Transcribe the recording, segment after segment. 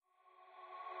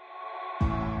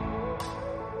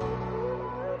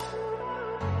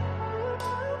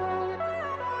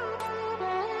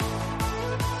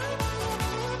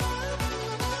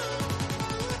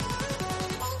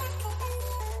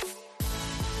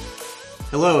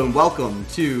Hello and welcome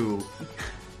to...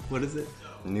 What is it?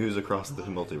 News across the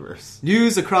multiverse.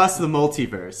 News across the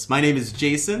multiverse. My name is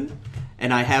Jason,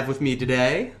 and I have with me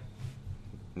today...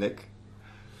 Nick.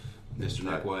 Mr.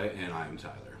 Nick White, and I am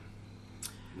Tyler.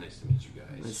 Nice to meet you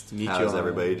guys. Nice to meet you. How's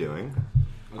everybody doing?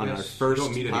 On our first you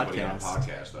don't meet anybody on a podcast.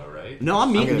 podcast, though, right? No,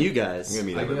 I'm meeting gonna- you guys. I'm gonna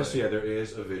meet I everybody. guess, yeah, there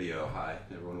is a video. Hi,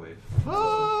 everyone wave.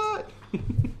 What?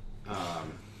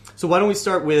 So why don't we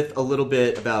start with a little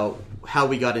bit about how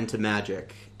we got into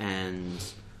Magic and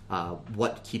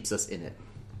what keeps us in it.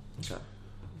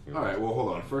 All right, well,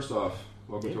 hold on. First off,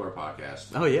 welcome to our podcast.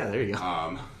 Oh yeah, there you go.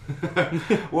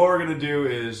 What we're going to do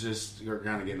is we're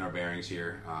kind of getting our bearings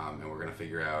here, and we're going to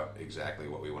figure out exactly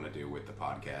what we want to do with the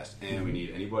podcast. And we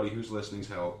need anybody who's listening's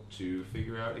help to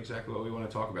figure out exactly what we want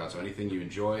to talk about. So anything you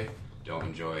enjoy, don't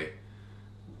enjoy,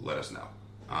 let us know.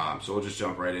 So we'll just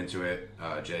jump right into it.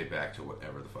 Jay, back to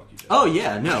whatever the fuck you did. Oh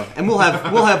yeah, no, and we'll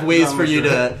have ways for you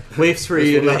to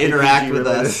interact PG with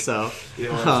related. us. So Yeah,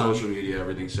 we'll have social media,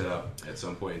 everything's set up at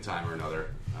some point in time or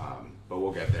another. But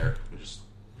we'll get there. We'll just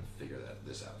figure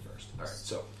this out first. All right,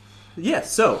 so. yeah,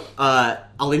 so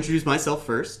I'll introduce myself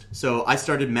first. So I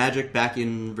started Magic back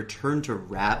in Return to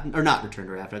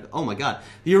Ravnica. Oh my god,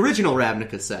 the original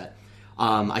Ravnica set.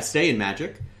 I stay in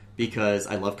Magic because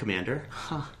I love Commander.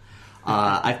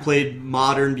 I've played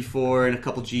Modern before in a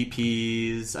couple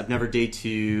GPs. I've never day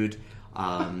two'd,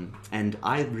 and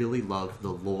I really love the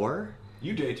lore.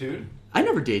 You day two'd? I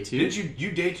never day two'd. Did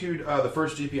you day two'd the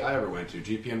first GP I ever went to,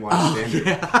 GPNY Standard?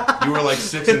 Yeah. You were like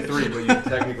 6-3,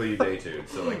 but you day two'd,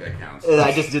 so like that counts.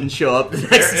 I just didn't show up the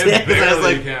next day. It 'Cause I was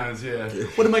barely like, counts, yeah.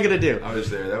 what am I gonna do? I was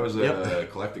there. That was a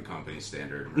Yep. collected company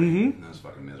standard. Right? Mm-hmm. That was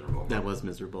fucking miserable. That was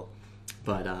miserable,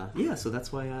 but yeah. So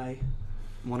that's why I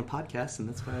want a podcast, and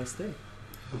that's why I stay.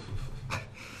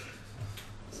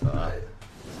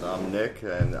 So I'm Nick,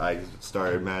 and I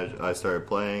started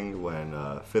playing when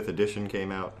 5th edition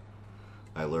came out.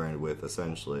 I learned with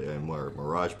essentially a more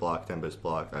Mirage block, Tempest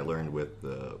block. I learned with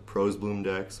the Prose Bloom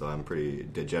deck, so I'm pretty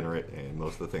degenerate in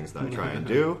most of the things that I try and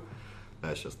do.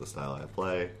 That's just the style I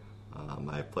play.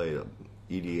 I played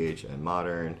EDH and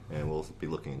Modern, and we'll be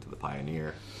looking into the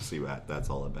Pioneer, see what that's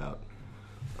all about.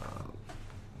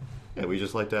 Yeah, we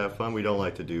just like to have fun. We don't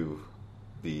like to do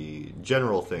the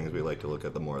general things. We like to look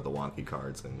at the more of the wonky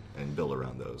cards and build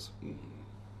around those.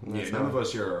 Yeah, none of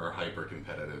us here are hyper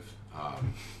competitive.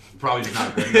 Probably just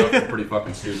not good enough. We're pretty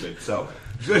fucking stupid. So,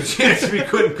 good chance we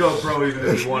couldn't go pro even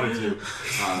if we wanted to.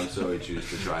 So we choose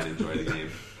to try and enjoy the game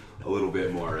a little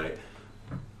bit more, right?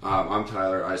 I'm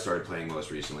Tyler. I started playing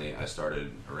most recently. I started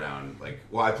around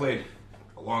I played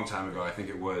a long time ago. I think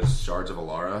it was Shards of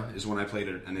Alara is when I played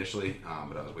it initially,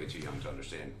 but I was way too young to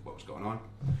understand what was going on.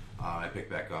 I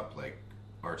picked back up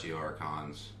RTR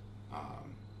cons.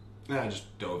 And I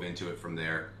just dove into it from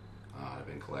there. I've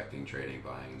been collecting, trading,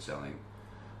 buying, and selling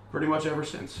pretty much ever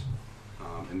since.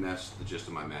 And that's the gist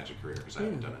of my Magic career because I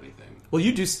haven't done anything. Well,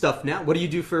 you do stuff now. What do you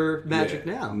do for Magic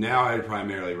now? Now I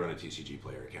primarily run a TCG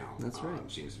player account. That's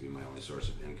right. Seems to be my only source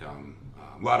of income.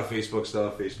 A lot of Facebook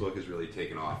stuff. Facebook has really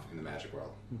taken off in the Magic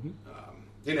world.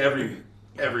 In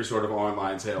every sort of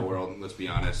online sale world, let's be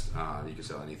honest. You can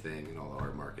sell anything in all the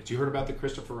art markets. You heard about the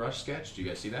Christopher Rush sketch? Do you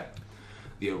guys see that?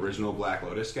 The original Black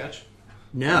Lotus sketch?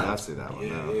 I No. don't see that one.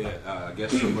 No. Yeah. I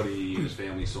guess somebody in his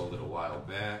family sold it a while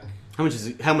back.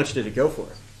 How much did it go for?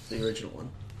 The original one.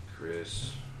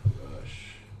 Chris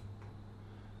Rush,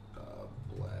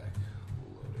 Black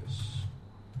Lotus.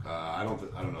 I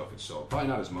don't know if it's sold. Probably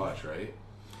not as much, right?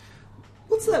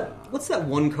 What's that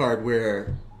one card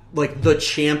where the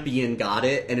champion got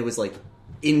it and it was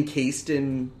encased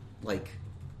in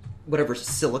whatever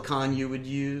silicon you would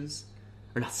use?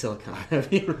 Or not silicon,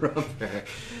 heavy rubber.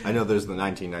 I know there's the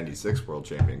 1996 World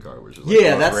Champion card, which is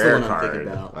Yeah, a that's the rare one I'm card. thinking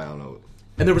about. I don't know.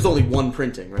 And there was only one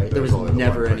printing, right? There was was only the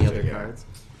never one any other printing, yeah. cards.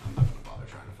 I'm not going to bother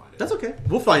trying to find it. That's okay.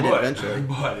 We'll find it But- eventually.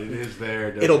 But it is there.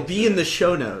 It'll be in the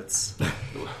show notes.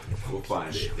 We'll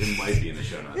find it. It might be in the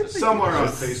show notes. It's somewhere on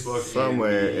Facebook.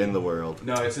 Somewhere in the world.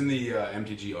 No, it's in the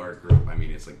MTG art group. I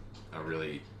mean, it's a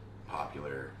really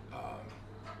popular...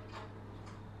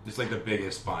 it's the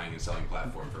biggest buying and selling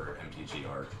platform for MTG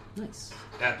art. Nice.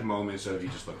 At the moment, so if you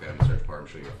just look at it in the search bar, I'm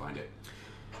sure you'll find it.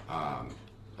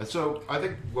 So I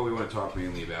think what we want to talk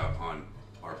mainly about on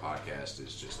our podcast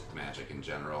is just Magic in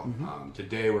general.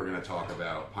 Today we're going to talk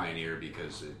about Pioneer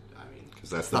because Because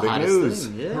that's the The big hottest news.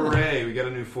 thing, yeah. hooray, we got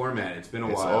a new format. It's been a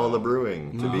It's while. all the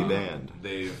brewing to be banned.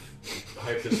 They've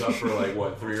hyped us up for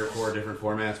 3 or 4 different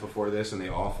formats before this, and they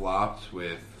all flopped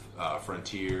with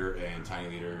Frontier and Tiny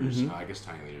Leaders. I guess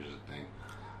Tiny Leaders is a thing.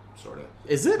 sort of.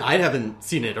 Is it? I haven't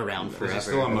seen it around forever. Is it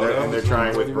still on And Moto? they're Is it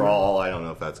trying on with Moto? Brawl. I don't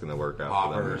know if that's going to work out for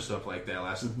Popper them. or stuff like that.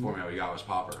 Last format we got was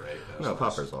Popper, right? No,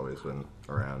 Popper's always been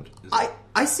around.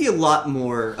 I see a lot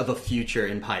more of a future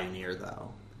in Pioneer,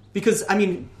 though. Because, I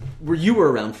mean, you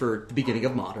were around for the beginning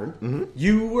of Modern. Mm-hmm.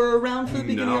 You were around for the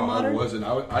beginning of Modern? I wasn't.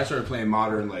 I started playing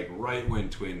Modern like right when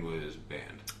Twin was banned.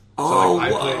 Oh, so,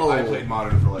 like, whoa. I played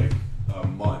Modern for like a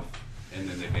month, and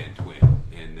then they banned Twin,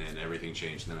 and then everything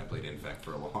changed. And then I played Infect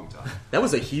for a long time. That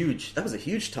was a huge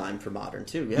time for Modern,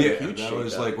 too. We had a huge that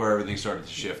was shake-up. like where everything started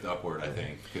to shift upward, I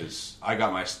think, because I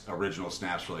got my original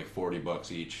snaps for like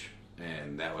 $40 each,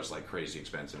 and that was like crazy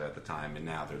expensive at the time, and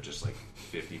now they're just like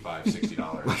 $55,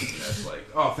 $60. That's like,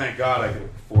 oh, thank God I can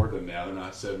afford them now. They're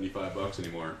not $75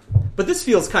 anymore. But this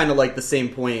feels kind of like the same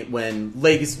point when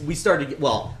Legacy,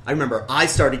 I remember I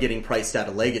started getting priced out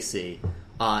of Legacy,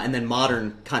 and then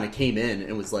Modern kind of came in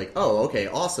and was like, oh, okay,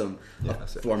 awesome. Yeah, a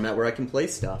format where I can play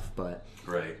stuff, but...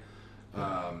 Right.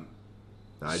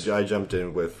 I jumped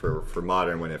in with for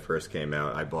Modern when it first came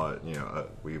out. I bought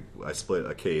I split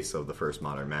a case of the first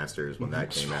Modern Masters when that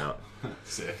came out,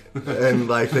 Sick. and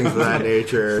like things of that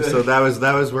nature. So that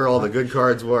was where all the good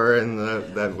cards were, and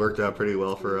that worked out pretty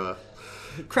well for.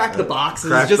 Crack the boxes.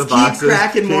 Crack Just the boxes, keep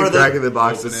cracking more of cracking the... the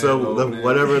boxes. Open it.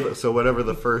 Whatever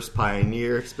the first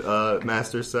Pioneer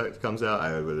Master set comes out,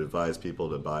 I would advise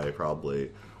people to buy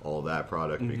probably all that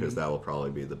product because that will probably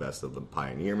be the best of the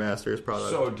Pioneer Masters product.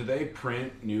 So, do they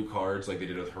print new cards like they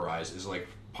did with Horizon? Is it like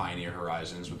Pioneer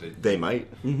Horizons with the? They might.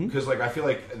 Because like I feel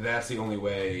like that's the only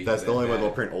way. That's the only way that-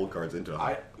 they'll print old cards into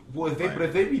them.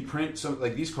 If they reprint some,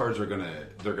 like these cards are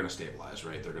gonna stabilize,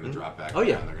 right? They're gonna drop back. Oh,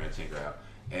 yeah. down, they're gonna tinker out,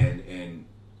 and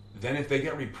then if they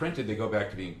get reprinted, they go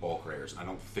back to being bulk rares. I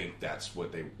don't think that's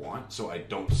what they want, so I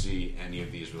don't see any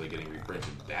of these really getting reprinted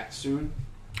that soon.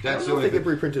 I That's don't the know only if they thing. get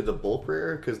reprinted to bulk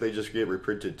rare because they just get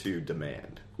reprinted to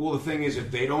demand. Well, the thing is, if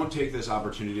they don't take this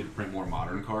opportunity to print more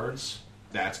modern cards,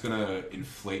 that's going to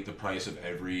inflate the price of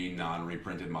every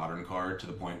non-reprinted modern card to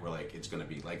the point where like it's going to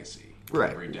be legacy.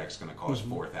 Right. Every deck's going to cost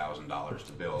 $4,000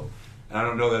 to build, and I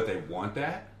don't know that they want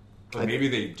that, but maybe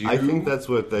they do. I think that's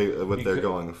what they're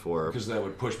going for because that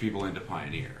would push people into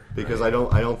Pioneer. because right?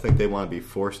 I don't think they want to be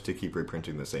forced to keep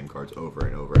reprinting the same cards over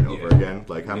and over and over Yeah. again.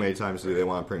 Like how many times do they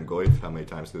want to print Goyf? How many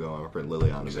times do they want to print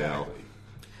Liliana Vale? Exactly.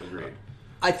 Agreed.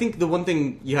 I think the one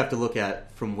thing you have to look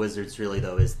at from Wizards really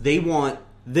though is they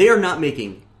are not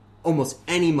making almost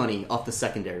any money off the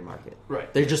secondary market.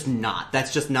 Right. They're just not.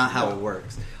 That's just not how it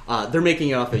works. They're making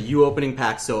it off of you opening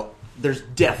packs, so there's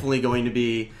definitely going to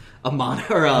be a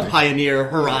Pioneer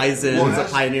Horizons, Well, a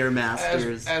Pioneer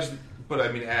Masters. But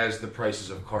I mean, as the prices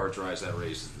of cards rise, that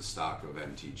raises the stock of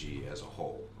MTG as a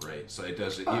whole, right? So it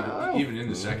does it even in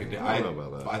the second. I don't know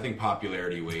about that. I think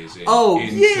popularity weighs in.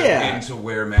 Yeah. into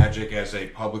where Magic as a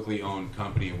publicly owned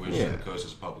company and Wizards of the Coast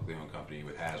as a publicly owned company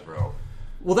with Hasbro.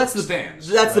 Well, that's the stands,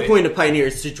 the right? point of Pioneer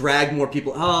is to drag more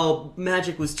people. Oh,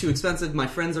 Magic was too expensive. My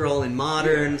friends are all in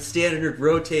Modern. Yeah. Standard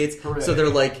rotates, Correct. so they're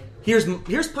like, here's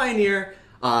Pioneer.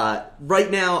 Right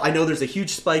now, I know there's a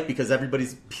huge spike because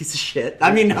everybody's a piece of shit.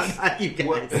 I mean, not you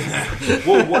guys.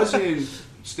 Well, wasn't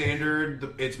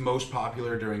Standard its most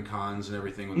popular during cons and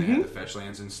everything when they had the fetch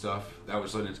lands and stuff? That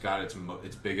was when it's got its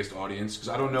biggest audience. Because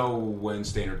I don't know when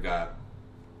Standard got.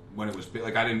 When it was big,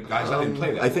 like I didn't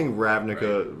play that. I think right?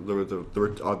 Ravnica,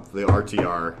 the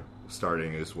RTR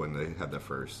starting is when they had the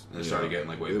first. It started getting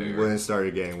like way bigger. When it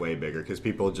started getting way bigger because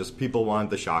people want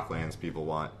the Shocklands,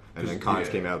 and then cons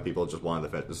came out, people just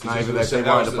wanted the fetch. It's not even that they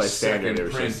wanted to play Standard. It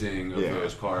was just printing of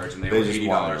those cards, and they They were just $80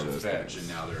 wanted a those fetch, things. and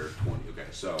now they're 20. Okay,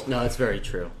 so No, that's very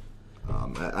true.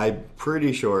 I'm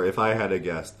pretty sure if I had to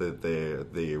guess that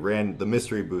the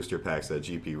mystery booster packs at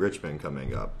GP Richmond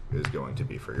coming up is going to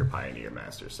be for your Pioneer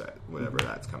Master set, whatever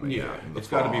that's coming yeah, out. In the it's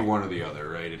got to be fall. one or the other,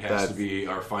 right? It has to That's- be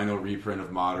our final reprint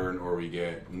of Modern, or we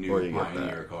get new Or you get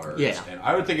Pioneer that. cards. Yeah. And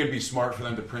I would think it'd be smart for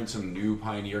them to print some new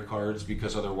Pioneer cards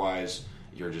because otherwise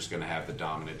you're just going to have the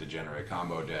dominant degenerate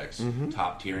combo decks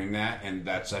top tiering that, and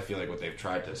that's I feel like what they've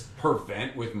tried to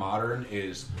prevent with Modern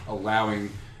is allowing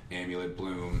Amulet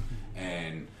Bloom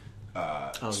and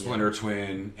Splinter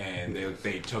Twin, and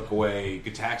they took away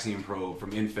Gitaxian Probe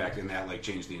from Infect, and that like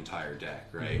changed the entire deck,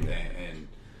 right? And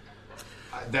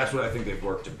that's what I think they've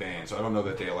worked to ban. So I don't know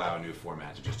that they allow a new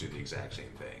format to just do the exact same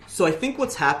thing. So I think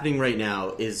what's happening right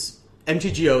now is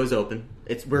MTGO is open.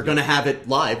 We're going to have it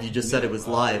live. You just said it was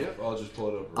live. Yep, I'll just pull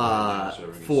it up right now so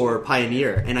everyone can for see it.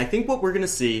 Pioneer. And I think what we're going to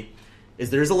see is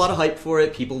there's a lot of hype for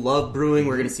it. People love brewing.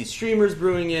 We're going to see streamers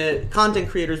brewing it, content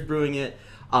creators brewing it.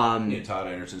 Todd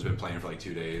Anderson's been playing for like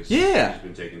 2 days. Yeah. He's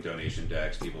been taking donation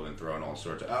decks. People have been throwing all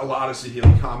sorts of... A lot of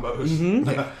Saheeli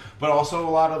combos. But also a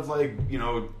lot of, like,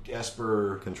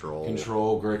 Esper...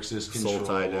 Control, Grixis, Control.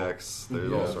 Sultai decks.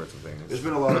 There's all sorts of things. There's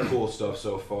been a lot of cool stuff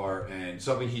so far, and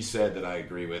something he said that I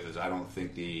agree with is I don't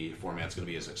think the format's going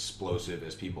to be as explosive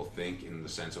as people think, in the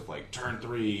sense of, like, turn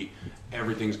 3,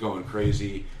 everything's going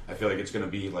crazy. I feel like it's going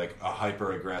to be, like, a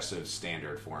hyper-aggressive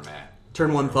standard format.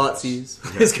 Turn 1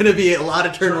 Thoughtseize. It's going to be a lot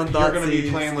of turn 1 Thoughtseize. You're going to be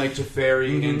playing like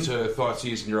Teferi into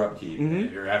Thoughtseize in your upkeep,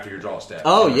 or after your draw step.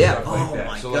 Oh, yeah. Stuff like that.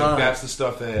 My so God. like that's the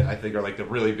stuff that I think are like the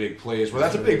really big plays. Well,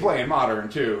 that's a big play in Modern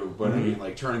too, but I mean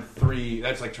like turn 3,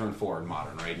 that's like turn 4 in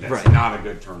Modern, right? That's not a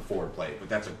good turn 4 play, but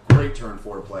that's a great turn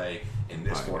 4 play in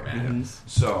this format.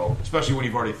 So, especially when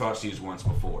you've already Thoughtseized once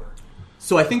before.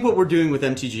 So I think what we're doing with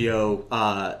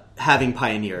MTGO having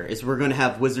Pioneer is we're going to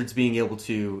have Wizards being able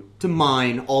to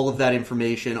mine all of that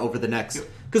information over the next...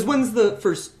 Because when's the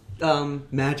first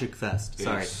Magic Fest?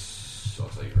 Sorry. I'll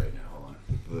tell you right now. Hold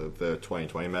on. The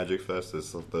 2020 Magic Fest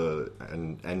is the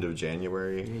end of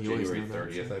January. January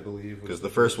 30th, I believe. Because the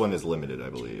first one is limited, I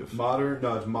believe. It's Modern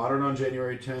on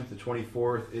January 10th. The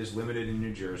 24th is limited in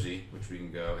New Jersey, which we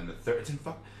can go. And the third...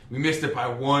 We missed it by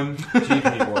 1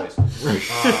 GP, boys.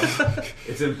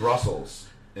 It's in Brussels.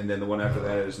 And then the one after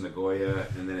that is Nagoya.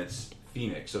 And then it's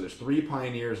Phoenix. So there's 3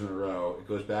 Pioneers in a row. It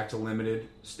goes back to limited,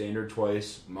 standard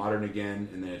twice, Modern again,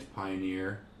 and then it's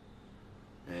Pioneer.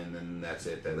 And then that's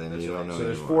it. So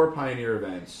there's 4 Pioneer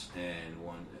events and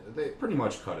 1... They pretty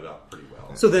much cut it up pretty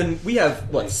well. So then we have,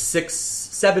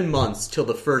 6-7 months till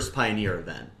the first Pioneer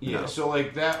event. Yeah, so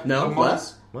like that... No?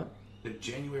 Less? What?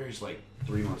 January's like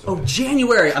 3 months Oh, away.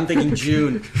 January! I'm thinking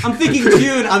June. I'm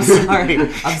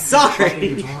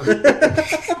sorry.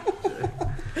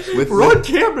 We're on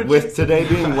camera. With today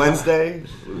being Wednesday,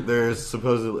 there's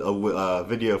supposedly a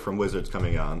video from Wizards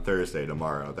coming out on Thursday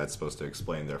tomorrow that's supposed to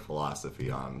explain their philosophy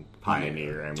on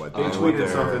Pioneer and what They what tweeted they're-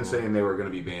 something saying they were going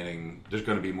to be banning... There's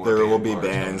going to be more There ban will be cards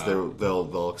bans. coming up.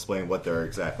 They'll explain what they're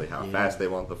exactly how fast they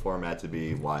want the format to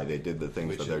be, why they did the things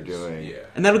Which that they're is- doing. Yeah.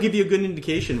 And that'll give you a good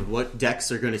indication of what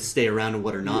decks are going to stay around and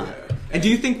what are not. Yeah. And do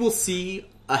you think we'll see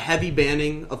a heavy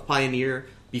banning of Pioneer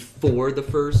before the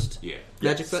first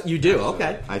Magic Fest? You do?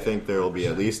 Okay. I think there will be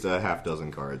at least a half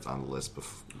dozen cards on the list,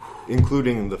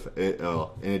 including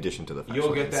in addition to the.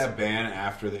 You'll get that ban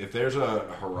after if there's a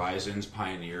Horizons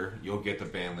Pioneer, you'll get the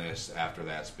ban list after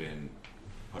that's been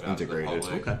put out Integrated. to the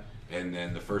public. Okay. And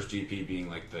then the first GP being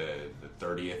like the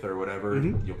 30th or whatever,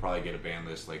 you'll probably get a ban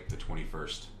list like the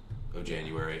 21st of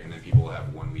January, and then people will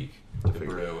have 1 week to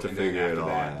brew. And then after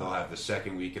that, they'll have the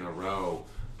second week in a row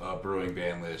brewing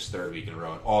ban list, third week in a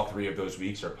row. And all 3 of those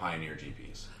weeks are Pioneer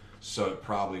GPs. So it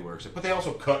probably works. But they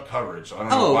also cut coverage, so I don't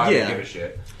know why they give a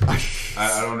shit.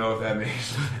 I don't know if that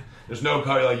makes... There's no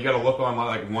coverage. Like, you got to look online,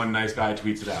 like one nice guy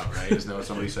tweets it out, right? Isn't that what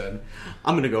somebody said?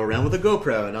 I'm going to go around with a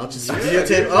GoPro, and I'll just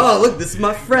videotape. Oh, look, this is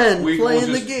my friend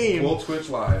playing the game. We'll Twitch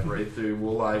live right through.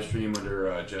 We'll live stream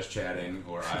under Just Chatting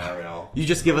or IRL. You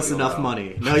just give us enough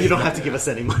money. No, you don't have to give us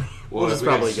any money. Well, just if we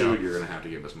probably get sued, go. you're going to have to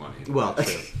give us money. Well,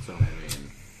 So, I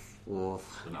mean,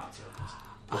 not so.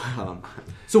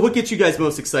 So what gets you guys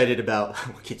most excited about...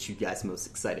 What gets you guys most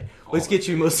excited? Let's get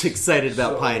you most excited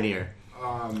about Pioneer.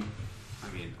 I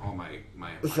mean, all my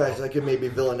The fact I could maybe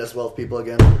villainous wealth people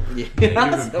again. Yeah, you've been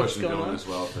that's what's pushing going Dylan on. as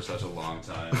well for such a long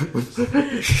time.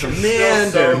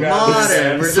 Commander,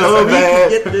 Modern, we're so just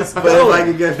bad. we can get this But if I going.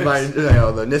 could get my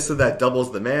the Nissa that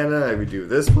doubles the mana, I would do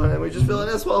this one, and we just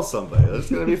villainous wealth somebody. That's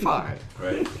gonna be fine.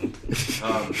 Right.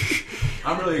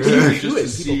 I'm really excited just to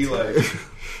see like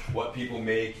what people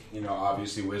make. You know,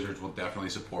 obviously Wizards will definitely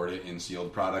support it in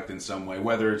sealed product in some way,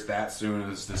 whether it's that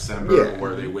soon as December,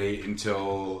 where they wait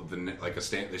until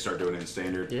they start doing it in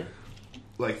standard. Yeah.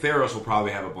 Like Theros will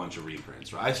probably have a bunch of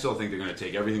reprints. Right? I still think they're going to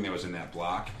take everything that was in that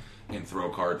block and throw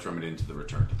cards from it into the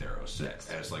Return to Theros set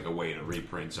as like a way to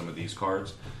reprint some of these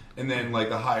cards. And then like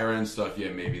the higher end stuff,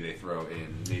 maybe they throw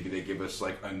in, maybe they give us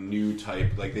like a new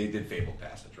type, like they did Fabled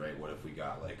Passage, right? What if we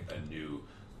got like a new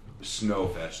snow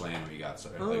fetch land? We got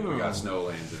we got snow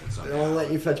lands in it somehow. They won't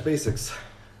let you fetch basics.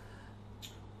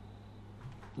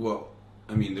 Well,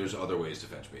 I mean, there's other ways to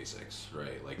fetch basics,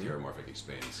 right? Like Terramorphic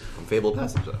Expanse. From Fabled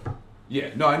Passage, though.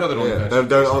 Yeah, no, I know they don't Yeah, fetch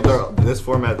basics. this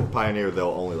format, Pioneer, they'll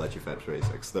only let you fetch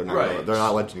basics. They're not. Right. They're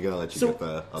not going to let you get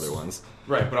the other ones.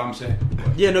 Right, but I'm saying...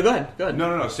 Yeah, no, go ahead.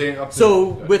 No, saying up to... So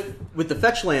with the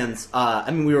fetch lands, I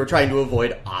mean, we were trying to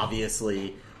avoid,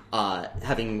 obviously,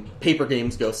 having paper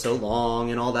games go so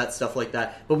long and all that stuff like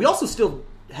that. But we also still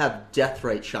have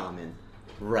Deathrite Shaman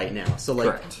right now. So, like,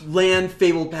 Correct. land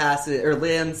Fabled Passage, or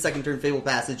land second turn Fabled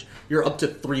Passage, you're up to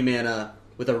 3 mana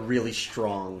with a really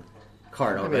strong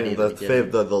card I already. mean,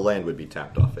 the land would be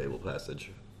tapped off Fable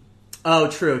Passage. Oh,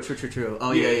 true.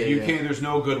 Oh, yeah. You can't. There's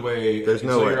no good way. There's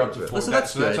no way. You're up to four. So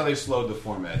that's how they slowed the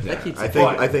format down. That keeps I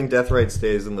think Deathrite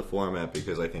stays in the format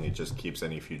because I think it just keeps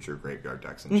any future graveyard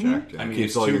decks in check. I mean, it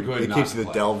keeps it's too good It not keeps to the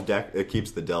play. delve deck. It keeps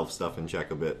the delve stuff in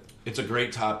check a bit. It's a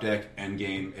great top deck end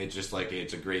game. It's just like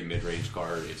it's a great mid range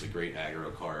card. It's a great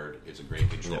aggro card. It's a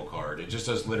great control card. It just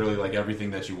does literally like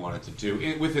everything that you want it to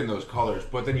do within those colors.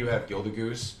 But then you have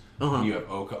Gildagoose. And you have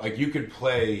Oka. Like you could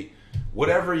play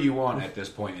whatever you want at this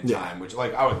point in time. Which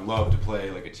like I would love to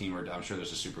play like a teamer. I'm sure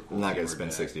there's a super cool. I'm not going to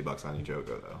spend $60 on Ijoko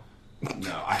though.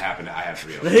 No, I have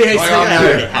 3 of them.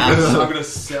 Yeah, I'm gonna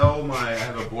sell my. I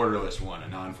have a borderless one, a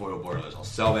non-foil borderless. I'll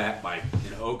sell that by an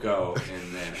Oko,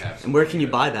 and then have. Some And where can you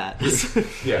buy that?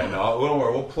 Yeah, no, don't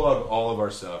worry. We'll plug all of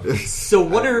our stuff. So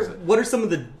what are some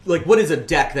of the what is a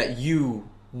deck that you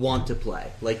want to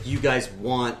play? Like you guys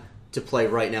want to play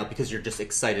right now because you're just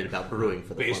excited about brewing for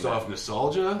the Based format. off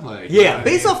nostalgia,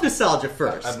 based off nostalgia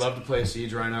first. I'd love to play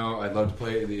Siege Rhino. I'd love to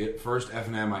play the first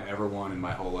FNM I ever won in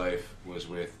my whole life was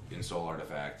with Insole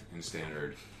Artifact in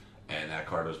Standard, and that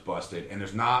card was busted. And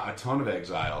there's not a ton of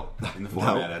exile in the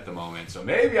format at the moment, so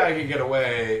maybe I could get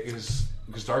away because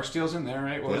Darksteel's in there,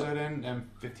 right? What was that in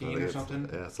M15 or something?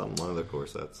 Yeah, one of the core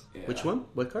sets. Yeah. Which one?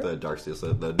 What card? The Darksteel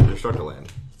set, the Destructor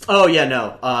Land. Oh yeah,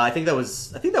 no. I think that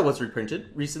was reprinted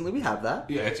recently. We have that.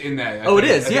 Yeah, it's in that. It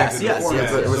is. Yes.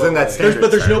 It was in that standard.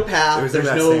 But there's no set. path. It was There's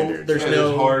in that no. standard. There's Yeah, no.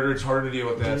 It's harder to deal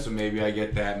with that. So maybe I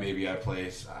get that. Maybe I play.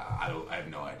 I have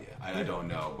no idea. I don't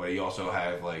know. But you also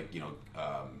have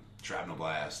Shrapnel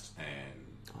Blast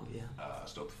and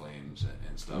Stoke the Flames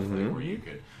and stuff like where you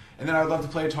could. And then I would love to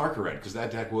play a Tarka Red because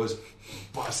that deck was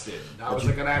busted. That was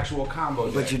like an actual combo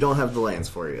deck. But you don't have the lands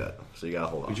for it yet, so you gotta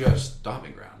hold on. But you have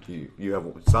Stomping Ground. You have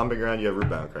Stomping Ground, you have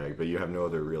Rootbound Crag, but you have no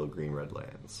other real green-red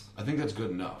lands. I think that's good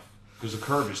enough because the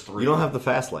curve is 3. You don't have the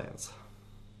fast lands.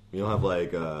 You don't have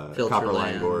like Copperline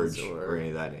lands Gorge or any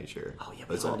of that nature. Oh yeah,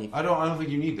 That's all. I don't think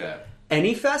you need that.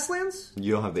 Any fast lands?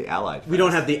 You don't have the allied. We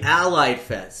don't have the allied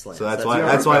fast lands. So that's You why. have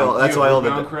That's why. Rootbound- That's you why have all the.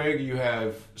 Rootbound Crag, you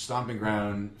have Stomping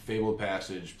Ground, Fabled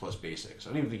Passage plus Basics. I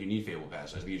don't even think you need Fabled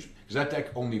Passage because that deck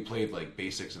only played like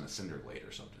Basics and a Cinderblade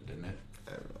or something, didn't it?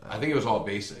 I think it was all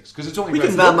Basics because it's only. We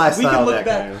can not look, my we style can look deck,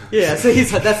 back. man. Yeah, so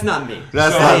he's that's not me.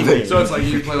 That's so, not me. So it's like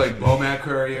you play like Bomat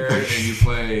Courier and you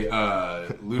play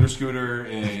Looter Scooter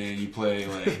and you play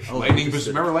like Lightning.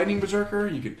 Remember Lightning Berserker?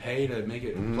 You could pay to make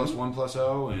it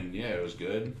 +1/+0, and yeah, it was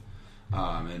good.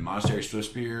 And Monastery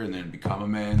Swiftspear, and then Become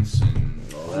Immense,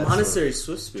 and Monastery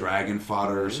Swiftspear. Dragon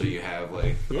Fodder. So you have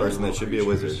like Person that should be a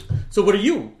wizard. So what are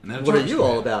you? And then What are Jarks, you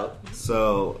all man. about?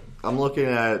 So I'm looking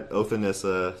at Oath of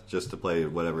Nissa just to play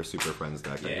whatever Super Friends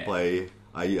deck I can play.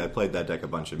 I played that deck a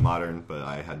bunch in Modern, but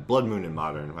I had Blood Moon in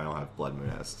Modern. I don't have Blood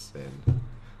Moon S in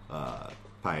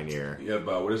Pioneer. You have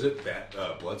what is it?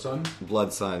 Blood Sun?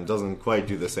 Blood Sun doesn't quite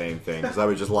do the same thing because I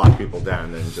would just lock people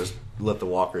down and just let the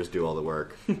walkers do all the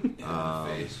work.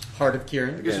 Heart of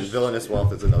Kieran. Again, Villainous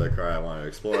Wealth is another card I want to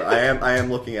explore. I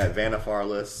am looking at Vanifar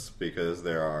lists because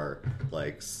there are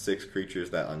like 6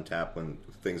 creatures that untap when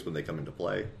they come into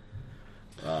play.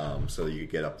 So you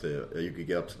could get up to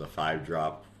the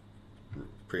 5-drop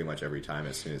pretty much every time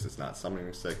as soon as it's not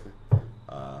summoning sick.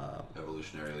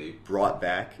 Evolutionary Leap. Brought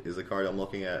Back is a card I'm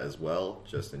looking at as well,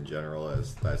 just in general,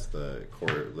 as that's the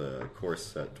core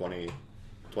set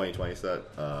 2020 set.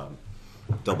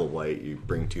 Double white, you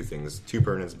bring 2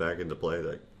 permanents back into play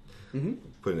that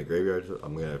put in the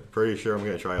graveyard. Pretty sure I'm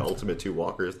gonna try Ultimate 2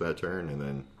 walkers that turn, and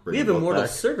then bring We have them both Immortal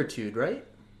back. Servitude, right?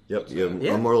 Yep, you have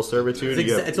Yeah. Immortal Servitude.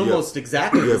 It's almost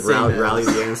exactly You the have same. Rally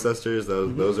as- the Ancestors.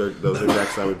 Those are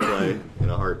decks I would play in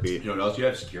a heartbeat. You know what else you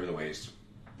have? Secure the Waste.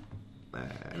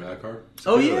 Remember that card?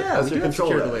 Oh yeah, That's we your do have control.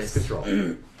 Secure the That's Waste. control.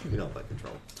 You don't play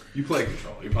control. You play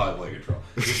Control. You probably play Control.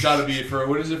 It's got to be for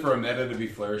what is it for a meta to be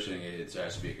flourishing? It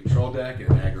has to be a control deck and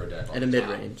an aggro deck on And a the mid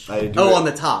top. range. I do Oh, it- on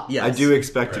the top, yes. I do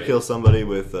expect to Right. kill somebody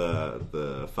with the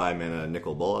 5-mana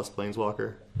Nicol Bolas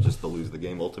Planeswalker just to lose the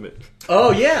game ultimate.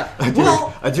 Oh yeah.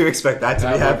 Well, I do expect that to That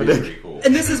be would be happening. pretty cool.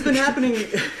 and this has been happening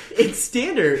in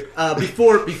Standard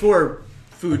before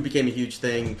food became a huge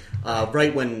thing.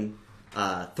 Right when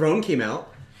Throne came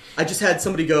out, I just had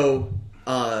somebody go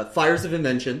Fires of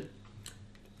Invention,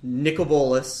 Nicol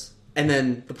Bolas, and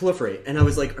then the Proliferate, and I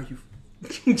was like, "Are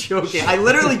you joking?" I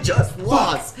literally just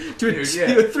lost to a, Dude,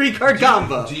 yeah. to a 3-card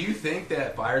combo Do you think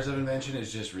that Fires of Invention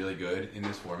is just really good in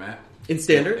this format? in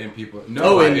Standard. And people in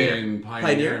Pioneer,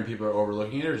 Pioneer? and people are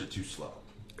overlooking it, or is it too slow?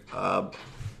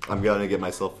 I'm going to get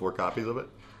myself 4 copies of it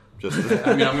Just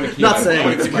I mean, I'm going to keep. Not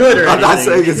saying it's good or I'm not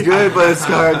anything. saying it's good, but it's a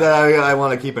card that I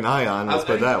want to keep an eye on. Let's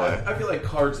put it that way. I feel like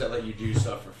cards that let you do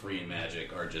stuff for free in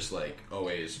Magic are just like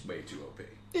always way too OP.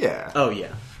 Yeah. Oh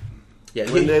yeah. Yeah,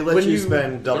 When they let when you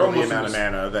spend double the almost amount of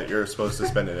almost- mana that you're supposed to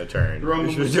spend in a turn, They're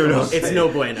almost you're doing almost- okay. It's no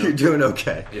bueno. You're doing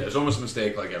okay. Yeah, it's almost a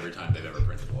mistake like every time they've ever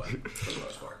printed one for the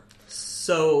most part.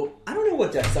 So I don't know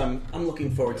what decks I'm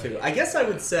looking forward to. I guess I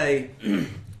would say.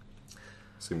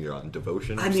 Assume you're on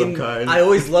devotion I of mean, some kind. I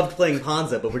always loved playing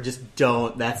Panza, but we just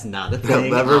don't. That's not a They'll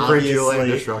thing. never print you land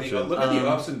obviously. destruction. Look at the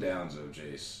ups and downs of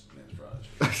Jace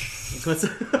Man's What's-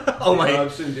 oh my!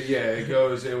 It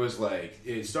goes. It was like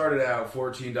it started out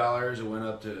 $14. It went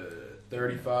up to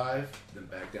 $35, then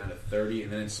back down to $30,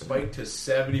 and then it spiked to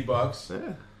 $70.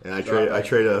 Yeah. And I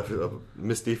trade a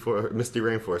Misty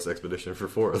Rainforest expedition for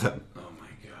 4 of them. Oh my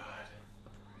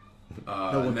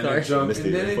god! No, And what then card? it jumped. Misty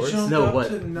And then it Rainforest? jumped No, up what?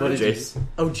 to What 90. is Jace.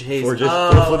 Oh, Jace. Four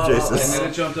Oh, Jaces. And then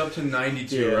it jumped up to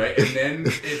 92, Yeah. right? And then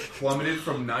it plummeted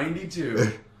from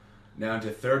 92 down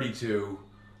to 32,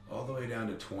 all the way down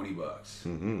to $20.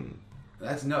 Mm-hmm.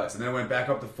 That's nuts. And then it went back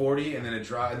up to 40, and then it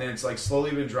dropped, and then it's like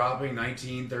slowly been dropping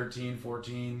 19, 13,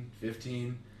 14,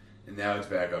 15, and now it's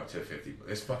back up to 50.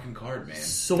 This fucking card, man.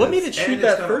 So what made it shoot And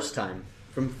that it's got- first time?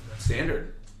 From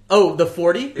Standard. oh, the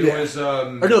 40? It was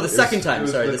Or no, the second it time.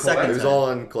 was Sorry, the the second It time. was all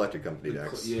on collected company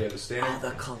decks. Yeah, the standard. Oh,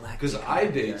 the collector. Because I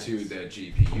day 2 that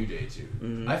GP, you day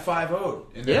 2. I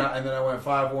 5-0'd. And then, Yeah. and then I went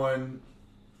 5-1,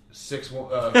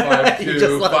 6-1, You 5-2,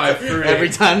 just left 5-3. every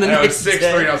time the and I was next 6-3,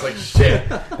 day. and I was like, shit.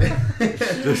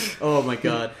 Oh my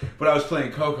god. But I was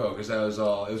playing Coco because that was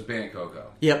all. It was Banned Coco.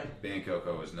 Yep. Banned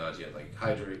Coco was nuts. You had like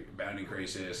Hydrate, Bounding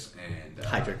Crisis, and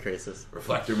Hydra Crisis.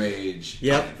 Reflector Mage.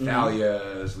 Yep. And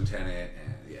Thalia's Lieutenant,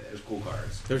 and yeah, there's cool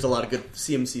cards. There's a lot of good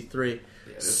CMC3.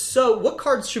 Yeah, So, what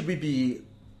cards should we be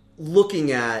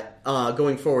looking at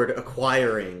going forward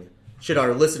acquiring? Should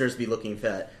our listeners be looking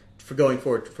at for going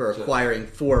forward for acquiring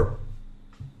for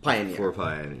Pioneer? For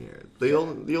Pioneer. The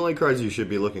only cards you should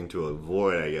be looking to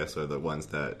avoid, I guess, are the ones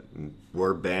that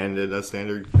were banned at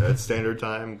standard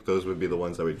time. Those would be the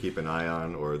ones I would keep an eye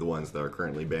on, or the ones that are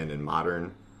currently banned in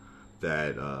Modern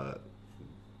that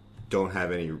don't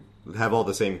have all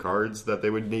the same cards that they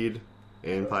would need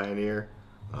in Pioneer.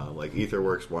 Like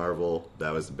Aetherworks Marvel,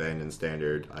 that was banned in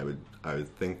Standard. I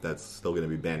would think that's still going to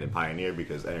be banned in Pioneer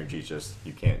because energy just,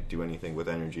 you can't do anything with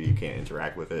energy. You can't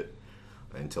interact with it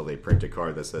until they print a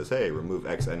card that says, "Hey, remove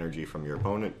X energy from your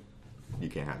opponent." You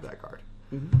can't have that card.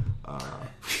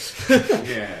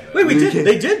 Yeah. Wait, You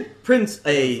they did print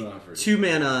a That's not for-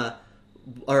 2-mana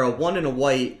or a 1 and a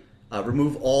white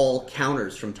remove all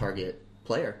counters from target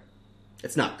player.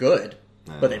 It's not good,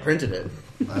 but they printed it.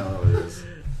 I don't know what it is.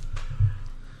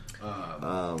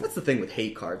 That's the thing with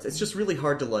hate cards. It's just really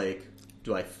hard to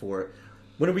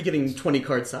when are we getting 20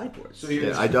 card sideboards? So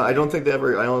Yeah, I don't think they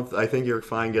ever. I think you're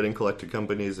fine getting collected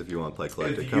companies if you want to play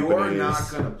collected if companies. you're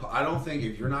not gonna, I don't think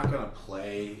if you're not gonna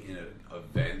play in an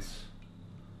event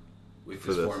with For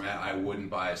this this. format, I wouldn't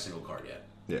buy a single card yet.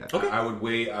 Yeah. Okay. I would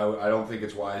wait. I don't think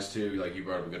it's wise to, like you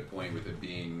brought up a good point with it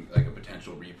being like a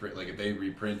potential reprint. Like if they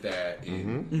reprint that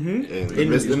in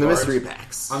In these the cards, mystery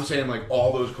packs. I'm saying like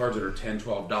all those cards that are $10,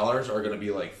 $12 are going to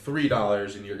be like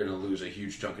 $3, and you're going to lose a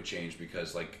huge chunk of change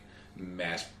because like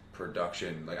mass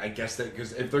production. Like I guess that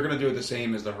because if they're going to do it the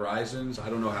same as the Horizons, I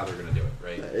don't know how they're going to do it.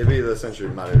 Right? It'd be the Century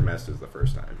Modern Masters the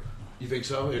first time. You think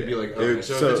so? It'd be like It okay, would-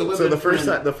 so, so, if it's a so limited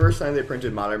the first time they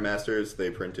printed Modern Masters,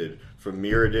 they printed from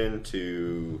Mirrodin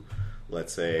to,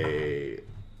 let's say,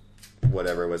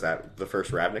 whatever was that, the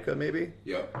first Ravnica maybe?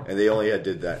 Yep. And they only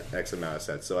did that X amount of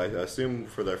sets. So I assume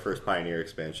for their first Pioneer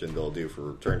expansion, they'll do for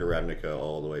Return to Ravnica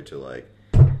all the way to like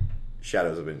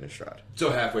Shadows of Innistrad. So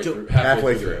halfway So through.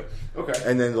 Halfway through. Okay.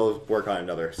 And then they'll work on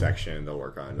another section. They'll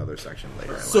work on another section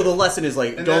later. in So life. the lesson is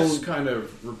like And don't. that's kind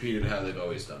of repeated how they've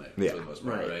always done it Yeah. for the most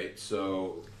part, Right. right?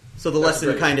 So So the That's lesson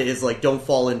great. kind of is like don't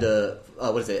fall into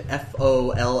what is it?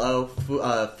 FOLO,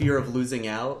 fear of losing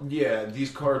out. yeah,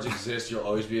 these cards exist. You'll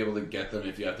always be able to get them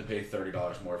if you have to pay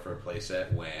 $30 more for a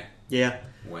playset. Wham. Yeah.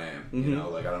 Wham. Mm-hmm. You know,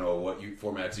 like I don't know what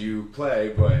formats you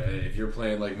play, but if you're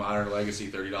playing like Modern Legacy,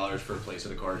 $30 for a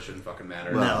playset of cards shouldn't fucking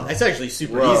matter. No, it's actually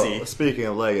super Well, easy. speaking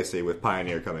of Legacy, with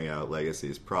Pioneer coming out, Legacy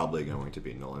is probably going to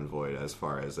be null and void as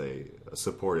far as any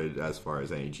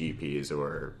GPs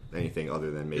or anything other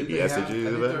than maybe SG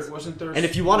events. Wasn't there? And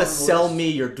if you want to sell me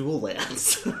your dual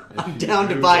lands, I'm down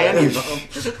to buy any of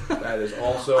them. that is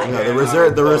also No,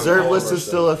 the reserve list is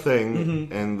still a thing,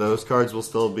 and those cards will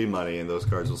still be money, and those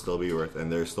cards will still be worth,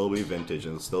 and there'll still be vintage,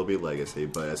 and there'll still be Legacy.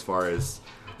 But as far as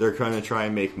they're going to try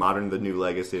and make Modern the new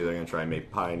Legacy, they're going to try and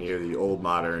make Pioneer the old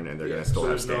Modern, and they're going to still so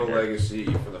have there's no Standard. Legacy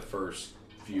for the first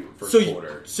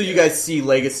quarter. So you guys see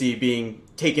Legacy being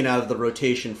taken out of the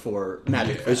rotation for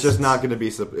Magic Fest. It's just not going to be.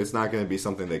 It's not going to be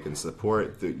something they can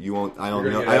support. You won't. I don't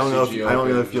know. I don't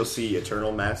know if you'll see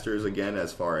Eternal Masters again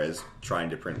as far as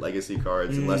trying to print Legacy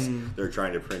cards, unless they're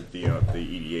trying to print the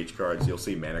EDH cards. You'll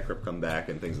see Mana Crypt come back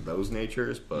and things of those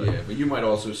natures. But but you might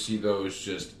also see those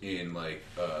just in like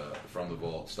From the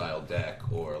Vault style deck,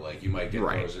 or like you might get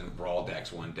those in Brawl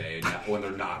decks one day when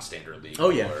they're not standard league.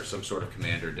 Or some sort of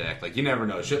Commander deck. Like you never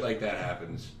know. Shit like that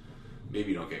happens.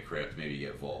 Maybe you don't get Crypt, maybe you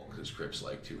get Volt, because Crypt's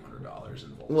like $200 in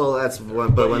Volt. Well, that's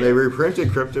one, but when they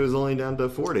reprinted Crypt, it was only down to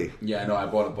 40. Yeah, no, I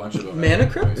bought a bunch of them. Mana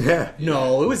Crypt? Yeah.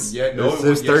 No, it was... Yeah, no, it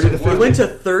was 30 to 50. It went to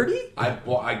 30?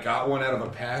 I got one out of a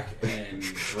pack and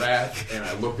draft, and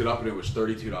I looked it up, and it was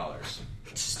 $32.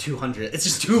 It's just 200. It's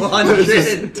just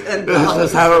 $210.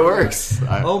 That's how it works.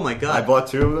 Oh my god! I bought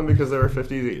 2 of them because they were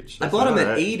 50s each. I bought them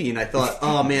at 80, and I thought,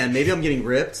 oh man, maybe I'm getting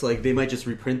ripped. Like they might just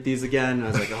reprint these again. And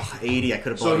I was like, oh, 80. I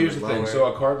could have bought. So them here's the lower. thing. So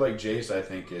a card like Jace, I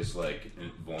think, is like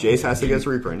vulnerable. Jace has to get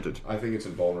reprinted. I think it's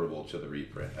invulnerable to the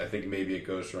reprint. I think maybe it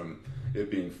goes from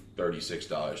it being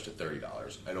 $36 to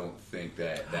 $30. I don't think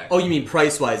that. Oh, you mean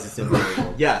price wise, it's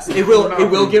invulnerable? Yes, it will.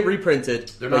 It will get reprinted.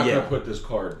 They're not going to put this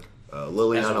card.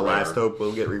 Liliana Last Hope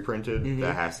will get reprinted. Mm-hmm.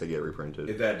 That has to get reprinted.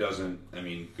 If that doesn't, I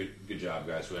mean, good job,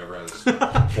 guys. Whoever has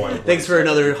foil. Thanks for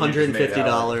another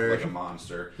 $150. Like a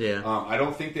monster. Yeah. I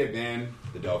don't think they banned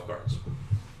the Delve cards.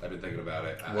 I've been thinking about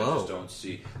it. I just don't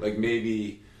see. Like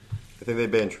maybe. I think they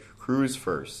banned Cruise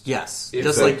first. Yes,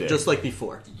 just like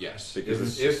before. Yes,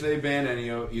 because if they ban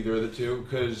either of the two,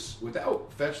 because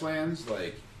without fetch lands,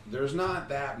 like there's not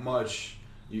that much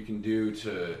you can do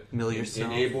to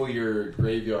enable your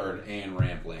graveyard and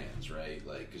ramp lands, right?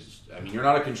 Like, cause, I mean, you're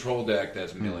not a control deck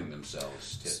that's milling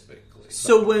themselves typically.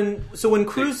 So when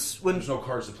Cruise there's no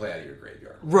cards to play out of your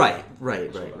graveyard. Right. Sure.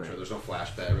 There's no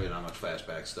flashback, really not much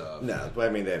flashback stuff. No, but I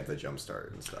mean they have the jump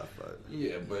start and stuff. But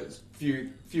yeah, but few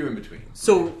in between.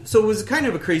 So it was kind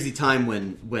of a crazy time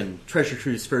when Treasure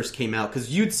Cruise first came out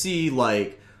because you'd see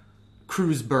like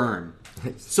Cruise burn.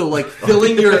 So like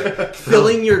filling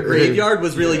your graveyard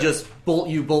was really just bolt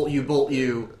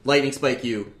you, lightning spike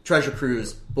you, treasure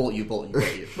cruise, bolt you.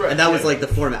 Right, and that was like the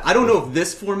format. I don't know if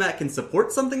this format can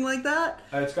support something like that.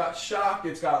 It's got shock,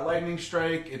 it's got lightning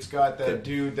strike, it's got that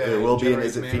dude that there will be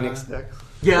generates is it Phoenix deck?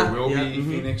 Yeah, there will be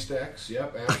Phoenix decks.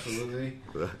 Yep, absolutely.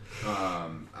 I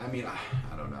mean,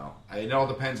 I don't know. It all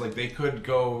depends. Like they could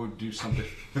go do something.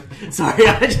 Sorry,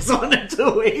 I just wanted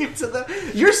to wave to them.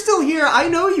 You're still here. I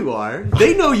know you are.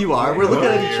 They know you are. We're looking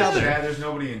at each other. Chat, there's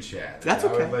nobody in chat. That's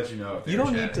okay. I would let you know. If you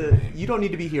don't need to. You don't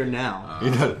need to be here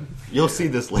now. You'll see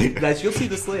this later. Guys, you'll see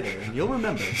this later, and you'll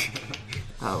remember.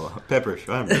 Oh, Pepper,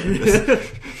 I remember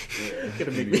this.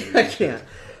 I can't.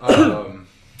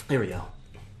 There we go.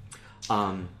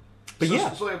 But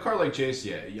so like a card like Jace,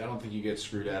 I don't think you get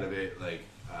screwed out of it. Like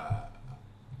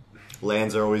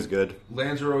lands are always good. Like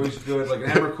an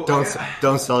Emrakul.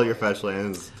 Don't sell your fetch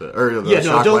lands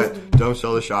don't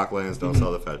sell the shock lands. Don't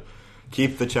sell the fetch.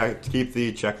 Keep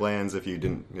the check lands if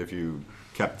you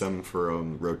kept them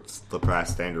for the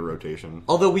past standard rotation.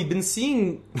 Although we've been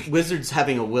seeing Wizards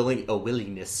having a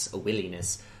willingness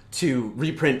to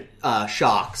reprint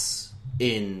shocks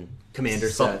in Commander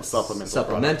sets,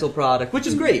 supplemental product, which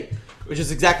is great, which is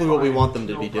exactly what we want them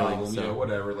to be doing. So. Yeah,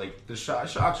 whatever. Like the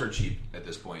shocks are cheap at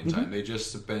this point in time. They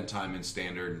just spend time in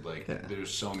standard. Like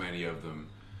there's so many of them.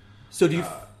 So do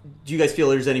you guys feel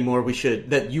there's any more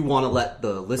that you want to let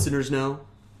the listeners know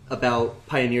about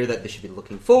Pioneer that they should be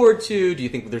looking forward to? Do you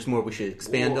think there's more we should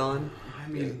expand on? I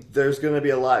mean, there's going to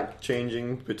be a lot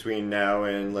changing between now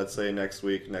and, let's say, next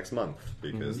month,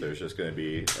 because there's just going to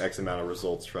be X amount of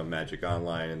results from Magic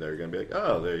Online, and they're going to be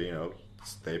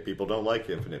like, people don't like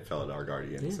Infinite Felidar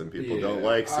Guardians, and people don't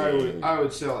like seeing I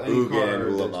would sell any card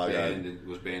that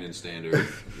was banned in standard.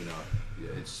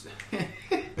 It's...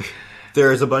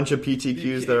 There's a bunch of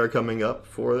PTQs that are coming up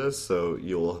for this, so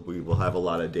we will have a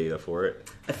lot of data for it.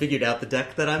 I figured out the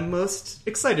deck that I'm most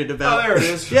excited about. Oh, there it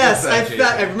is. Yes,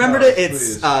 I remembered it.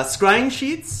 It's Scrying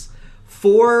Sheets.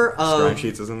 Scrying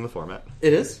Sheets is in the format.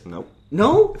 It is? Nope.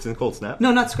 No? It's in Cold Snap.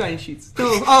 No, not Scrying Sheets.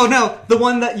 No. Oh, no. The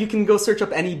one that you can go search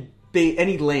up any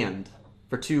land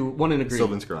for 1 and a green.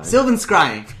 Sylvan Scrying. Sylvan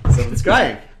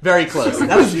Scrying. Very close.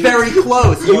 That was very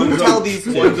close. You tell these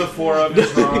two. One's a 4-up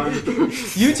Tron.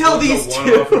 You tell these two. One's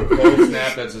a 1-up from Cold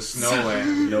Snap that's a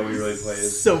Snowland. Nobody really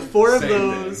plays. So 4 of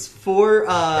those. 4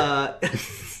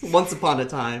 Once Upon a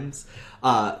Times.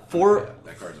 4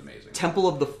 that card's amazing. Temple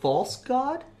of the False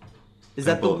God. Is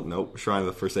that the Nope, Shrine of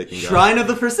the Forsaken God. Shrine of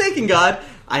the Forsaken God?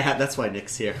 That's why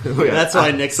Nick's here. That's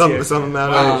why Nick's here. Some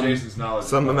amount of Jason's knowledge.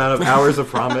 some amount of hours of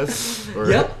promise. Or,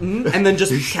 Yep, and then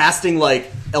just casting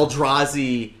like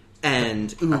Eldrazi and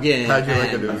Ugin. How'd you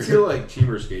like and- it? I feel like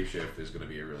Teamer Scapeshift is going to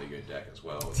be a really good deck as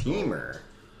well. Teamer.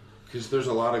 Because there's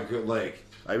a lot of good, like...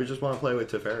 I would just want to play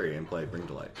with Teferi and play Bring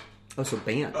to Light. Oh, so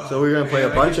banned. So we're gonna play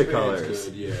Man, a bunch I of guess Band's colors.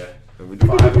 Good, yeah. 5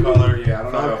 color, yeah. I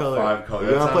don't know about 5 color.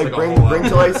 We're That gonna sounds play like a Bring whole lot.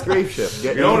 to Light Scapeshift.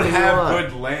 Get You don't anything you have want.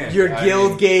 good land. Your I guild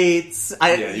mean- gates.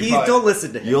 Yeah, you probably- Don't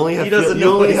listen to him. You only have he doesn't you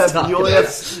know only what he's have talking you only about.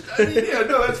 have I mean, yeah,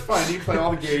 no, that's fine. You play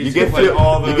all the games. you get play feel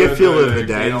all the you get Field of the the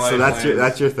Dead, so Daylight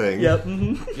that's your thing. Yep.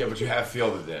 Yeah, but you have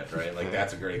Field of the Dead, right? Like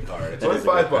that's a great card. It's That only is a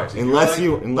great $5. If Unless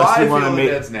you you buy want to Field of make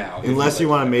Deads now, unless you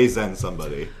want to maze Zen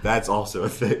somebody, that's also a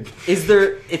thing. Is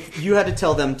there, if you had to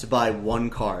tell them to buy one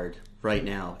card right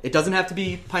now, it doesn't have to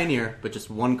be Pioneer, but just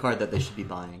one card that they should be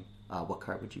buying, what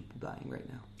card would you be buying right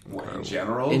now? What, in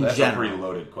general, In that's general. a pretty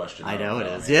loaded question. I know it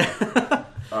though, is, man.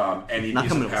 yeah. Any Not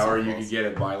piece coming of with power you softballs. could get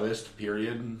at buy list,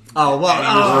 period. Oh, well,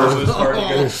 Any resources oh. card you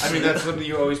get- I mean, that's something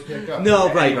you always pick up. No,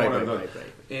 Any right, one right, of right, those. right, right.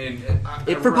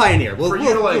 And For Pioneer, for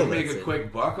you to like we'll make mix a it.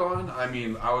 quick buck on, I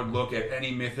mean, I would look at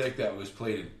any mythic that was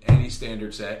played in any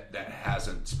standard set that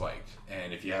hasn't spiked.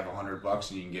 And if you have $100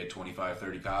 and you can get 25,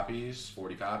 30 copies,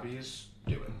 40 copies,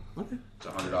 do it. Okay. It's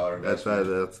 $100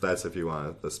 investment. That's if you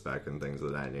want the spec and things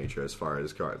of that nature. As far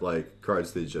as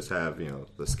cards that just have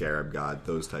the Scarab God,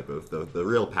 those type of the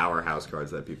real powerhouse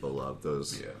cards that people love.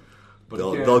 Those Yeah. But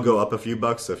they'll again- they'll go up a few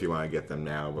bucks. So if you want to get them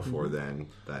now before then,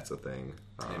 that's a thing.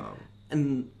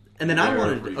 And then I Beware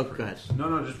wanted. of Oh, go ahead. reprints.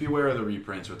 No, just beware of the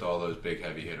reprints with all those big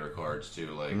heavy hitter cards too.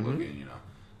 Like looking,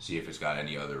 see if it's got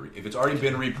any other. If it's already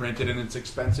been reprinted and it's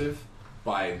expensive,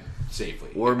 buy safely.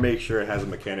 Or make sure it has a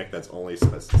mechanic that's only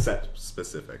set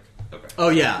specific. Okay. Oh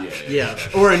yeah, yeah.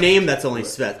 Or a name that's only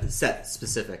set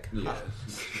specific. Yeah.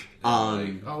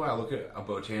 Um, oh wow, look at a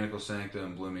Botanical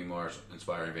Sanctum, Blooming Marsh,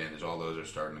 Inspiring Vantage. All those are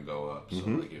starting to go up. So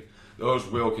like if those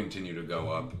will continue to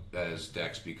go up as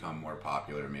decks become more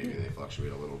popular. Maybe they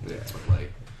fluctuate a little bit, but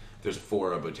like there's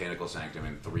 4 of Botanical Sanctum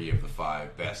and 3 of the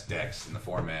 5 best decks in the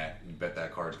format. You bet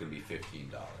that card's going to be $15.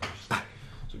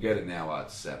 So get it now at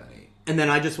 $70. And then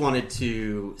I just wanted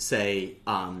to say,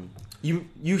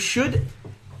 you should,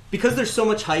 because there's so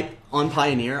much hype on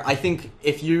Pioneer. I think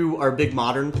if you are a big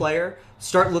Modern player,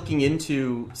 start looking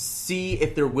into see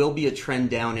if there will be a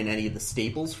trend down in any of the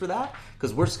staples for that.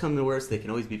 Because worst come to worst, they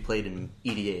can always be played in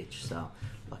EDH. So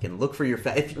fucking look for your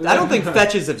I don't think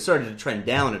fetches have started to trend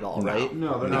down at all, right?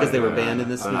 No, they're not. because they were banned in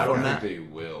this new I don't format. think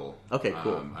they will. Okay,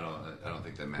 cool. I don't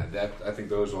think that I think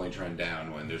those only trend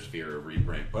down when there's fear of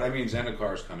reprint. But I mean,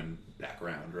 Zendikar coming back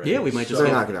around, right? Yeah, we might just They're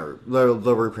get- not gonna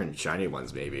they'll reprint shiny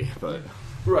ones maybe, but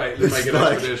right. They might get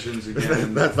like- expeditions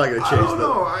again. that's not gonna change. I don't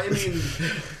know. I mean,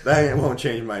 That won't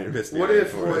change my investment.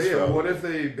 what if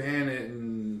they ban it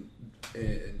and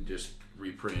just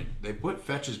reprint? They put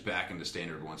fetches back into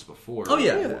standard once before. Oh,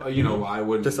 yeah. I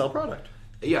wouldn't to sell product?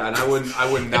 Yeah, and I would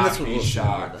that's not what be we'll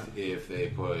shocked talk about. if they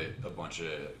put a bunch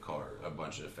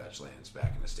of fetch lands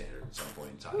back in the standard at some point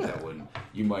in time.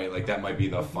 That might be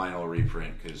the final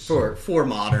reprint because for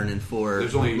Modern and for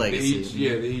there's only Legacy.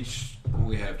 they each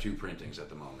only have 2 printings at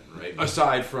the moment, right?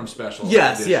 Aside from special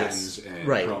Yes, editions yes. and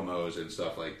Right. promos and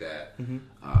stuff like that.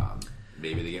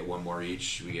 Maybe they get 1 more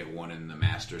each. We get 1 in the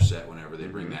master set whenever they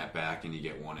bring that back, and you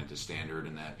get 1 into standard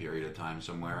in that period of time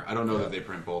somewhere. I don't know that they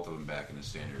print both of them back into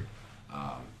standard,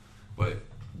 but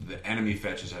the enemy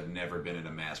fetches have never been in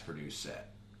a mass-produced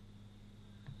set.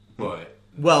 But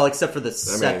Well, except for the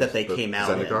set that they the came out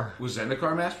Zendikar? was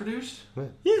Zendikar mass-produced?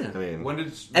 in. Yeah. I mean, When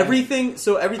did Everything.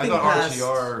 So I everything thought passed.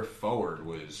 RTR forward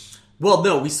was Well,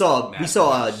 no, we saw a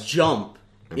Mass-produced. jump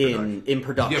in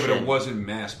production. yeah, but it wasn't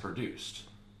mass-produced.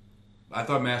 I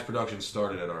thought mass production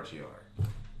started at RTR.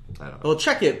 I don't know. Well,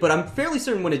 check it, but I'm fairly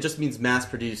certain when it just means mass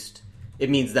produced, it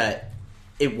means that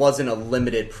it wasn't a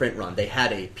limited print run. They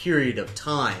had a period of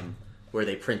time where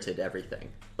they printed everything,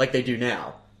 like they do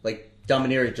now. Like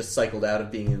Domineering just cycled out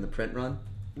of being in the print run.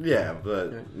 Yeah,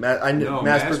 but No,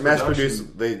 mass mass produce.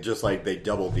 production- They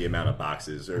doubled the amount of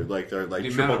boxes, or they're The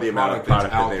triple the amount of product product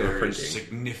that's that out they were there is printing.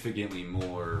 significantly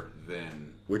more than.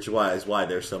 Which is why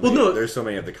there's so Well, many. no. There's so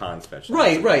many of the cons fetch.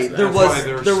 Right. That's There why was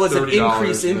there's there was an $30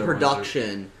 increase in there, wasn't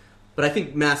production, but I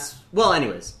think mass. Well,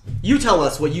 anyways, you tell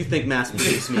us what you think mass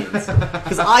produced means,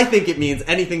 because I think it means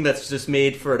anything that's just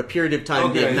made for a period of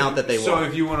time, the amount that they so want.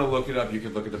 if you want to look it up, you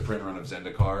could look at the print run of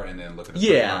Zendikar and then look at the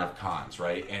Yeah. print run of cons,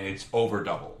 right? And it's over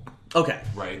double, Okay,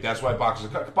 right? That's why boxes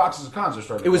of cons are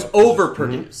starting. it was to go up.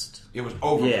 overproduced. It was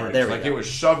overproduced. Yeah, there we Like go. it was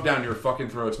shoved down your fucking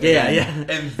throats. And Yeah, then,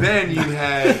 yeah. And then you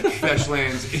had fetch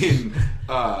lands in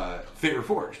Fate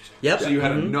Reforged. Yep. So you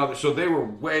had another. So they were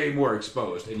way more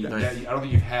exposed, and Nice. I don't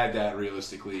think you've had that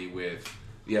realistically with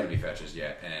the enemy fetches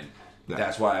yet, and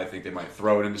that's why I think they might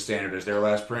throw it into standard as their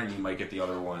last print. And you might get the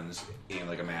other ones in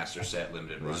like a master set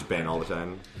limited run. Just ban all the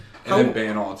time. And then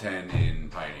ban all 10 in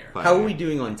Pioneer. How are we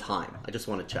doing on time? I just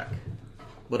want to check.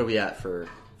 What are we at for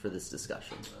this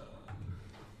discussion?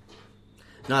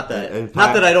 Not that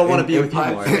I don't want to be with you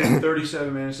more.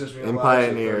 37 minutes since we In allowed,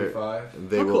 Pioneer, so 35.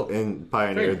 they Oh, will. cool. In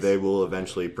Pioneer, Very nice. they will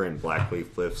eventually print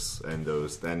Blackleaf Cliffs, and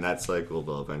that cycle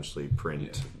they'll eventually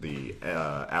print the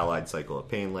Allied Cycle of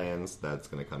Painlands. That's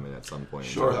going to come in at some point.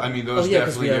 Sure, I mean those 'cause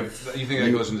definitely. we You think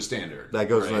that goes into standard? That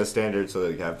goes right? from the standard, so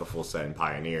that you have the full set in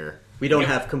Pioneer. We don't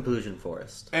have Conclusion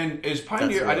Forest. And is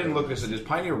Pioneer? That's I didn't the look this. Does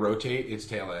Pioneer rotate its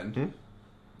tail end?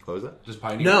 What was that? Does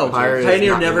Pioneer? No, rotate?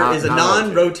 Pioneer not- never not- is a not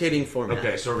non-rotating format.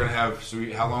 Okay, so we're gonna have.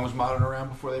 How long was Modern around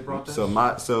before they brought this?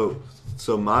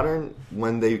 So Modern,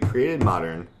 when they created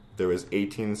Modern, there was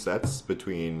 18 sets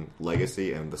between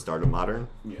Legacy and the start of Modern.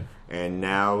 Yeah. And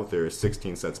now there's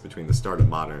 16 sets between the start of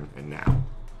Modern and now.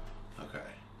 Okay.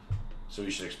 So we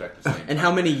should expect the same. And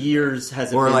how many years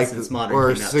has it been since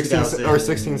Modern came out?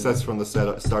 16 sets from the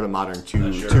start of Modern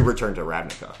Sure. to return to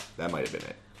Ravnica. That might have been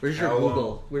it. Where's your How long?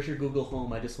 Google? Where's your Google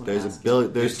Home? I just want to There's ask.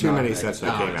 there's too many sets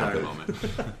that came out. at the That, moment.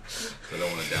 So I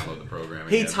don't want to download the program.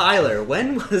 Hey again. Tyler,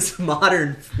 when was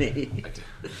Modern made?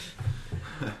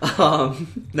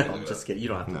 No, I'm just kidding. You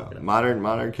don't have to look it no, up.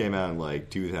 Modern came out in like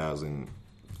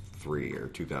 2003 or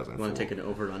 2004. You want to take an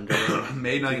over/under?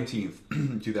 May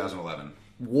 19th, 2011.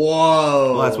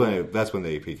 Whoa! Well, that's when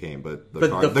they became, but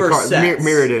But the first sets,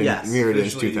 Mirrodin yes.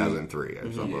 Mirrodin's Officially- 2003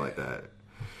 or something like that.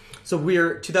 So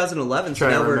we're 2011. So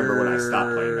Trying now to remember when I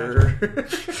stopped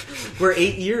playing we're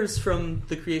 8 years from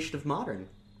the creation of Modern,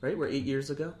 right? We're 8 years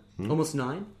ago, almost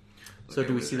 9. So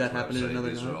do we see that happen in another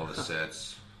These are 9? all the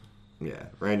sets. Yeah,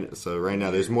 right now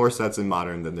there's more sets in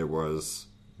Modern than there was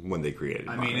when they created.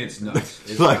 I Modern. mean, it's nuts.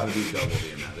 It's Like- got to be double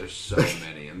the amount. There's so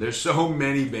many, and there's so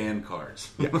many banned cards.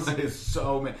 There's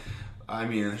so many. I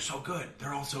mean, they're so good.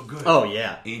 They're all so good. Oh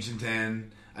yeah. Ancient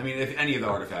 10. I mean, if any of the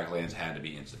artifact lands had to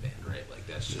be instant banned, right? Like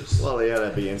that's just. Well, yeah,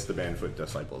 that'd be Instaban Foot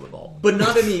Disciple of the Ball. But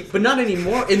not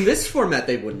anymore. In this format,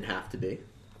 they wouldn't have to be.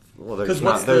 Well, 'Cause there's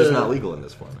what's not the- not legal in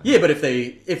this format. Yeah, but if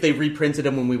they reprinted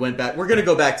them when we went back, we're going to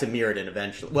go back to Mirrodin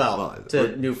eventually. Well,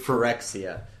 to New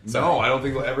Phyrexia. No, I don't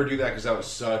think we'll ever do that because that was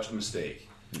such a mistake.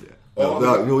 Yeah. Oh,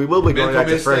 No, we will be going back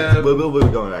to Mental we will be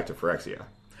going back to Phyrexia.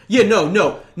 Yeah,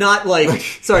 no, not like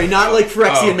sorry, not like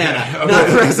Phyrexian mana, not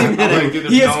Phyrexian mana. Like, dude,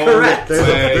 there's He is no correct. way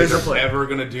there's a they're plan. ever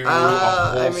gonna do a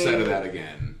I whole set mean- of that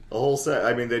again. A whole set.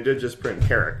 I mean, they did just print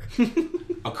Carrick,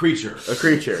 A creature a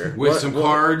creature with What- some what-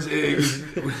 cards.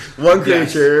 One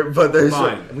Yes. creature, but there's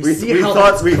Fine. We see how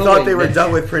that's we thought going, they were Nick.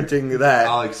 done with printing that,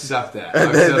 I'll accept that. and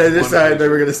I'll then accept they one decided they creature.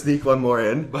 were going to sneak one more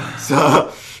in.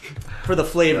 So For the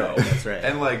flavor, that's right.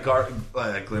 And like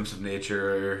Glimpse of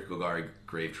Nature, Golgari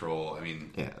Grave Troll. I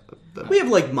mean, yeah, We have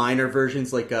like minor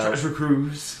versions, like Treasure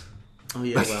Cruise. oh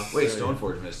yeah, well, Wait, sorry.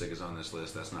 Stoneforge Mystic is on this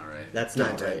list. That's not right. That's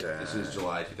not Dun, right. dun, dun. This is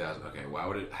July 2000. Okay, why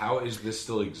would it? How is this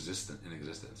still in existence?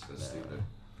 That's stupid.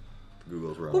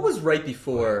 Google's wrong. What was right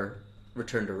before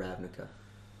Return to Ravnica?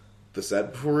 the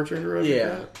set before Return to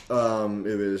Ravnica?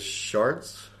 Yeah. It was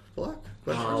Shards block.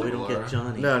 Oh, we don't get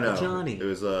Johnny. No, Johnny. It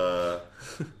was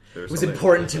It was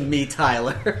important to me,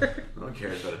 Tyler. No one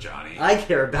cares about a Johnny. I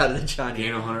care about the Johnny.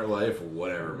 Gain 100 life,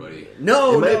 whatever, buddy.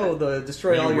 No, It might- the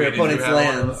destroy all your Wait, did you opponent's have one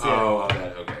of lands. them? Yeah. Oh,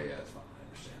 okay, yeah, that's fine. I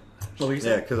understand. What were you Yeah,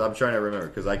 saying? because I'm trying to remember.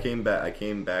 Because I came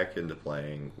back into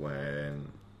playing when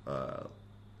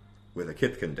with a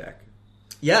Kithkin deck.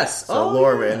 Yes. So oh,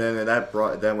 Lore, yeah. and then that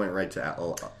went right to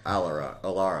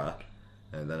Alara,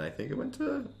 and then I think it went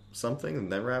to something,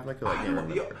 and then Ravnica. I can't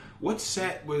remember. What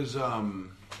set was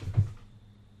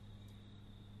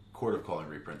Court of Calling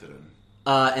reprinted in?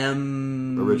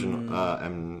 Original.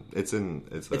 It's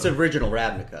original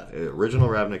Ravnica. original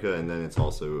Ravnica, and then it's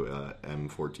also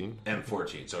M14.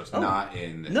 M14, so it's not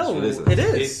in this. No, It is. it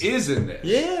is. It is in this.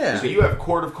 Yeah. So you have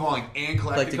Court of Calling and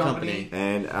Collected Collected Company.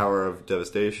 And Hour of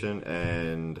Devastation,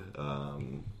 and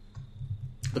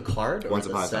The card or Once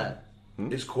the Upon a set?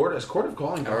 Is Court of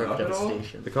Calling Hour gone of up at all?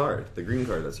 Devastation. the green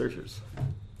card that searches.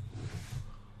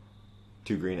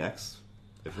 2 green X.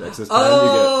 If X is time,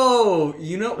 Oh,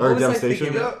 you know, Or what was I Devastation?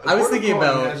 thinking Yeah, about? I was Court of thinking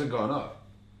Calling about. hasn't gone up.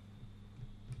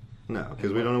 you get. No,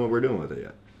 because we don't know what we're doing with it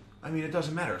yet. I mean, it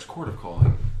doesn't matter. It's Court of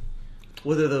Calling.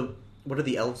 What are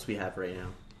the elves we have right now?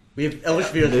 We have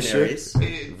Elvish Mystic, Visionaries.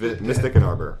 Mystic and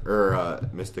Arbor, or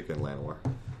Mystic and Llanowar.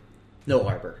 No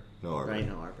Arbor. No Arbor. Right,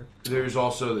 no Arbor. There's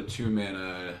also the 2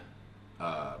 mana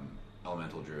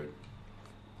Elemental Druid.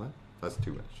 What? That's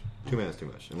too much. 2 mana is too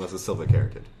much, unless it's Sylva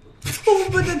Carotid. Oh,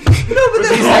 but that's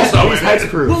also He's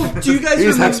hexproof. Well, do you guys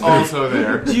He's remember? Also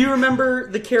there. Do you remember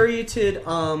the Caryatid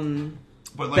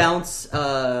But like, bounce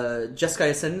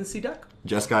Jeskai Ascendancy deck?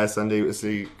 Jeskai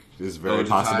Ascendancy is very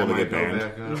possible to get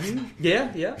banned.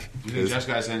 Yeah. You think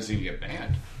Jeskai Ascendancy can get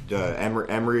banned?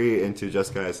 Emery into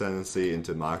Jeskai Ascendancy,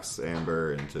 into Mox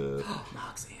Amber, into...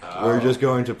 Mox Amber. We're just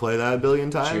going to play that a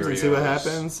billion times and see what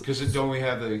happens. Because don't we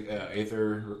have the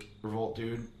Aether Revolt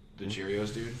dude? The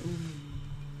Cheerios dude?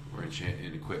 Where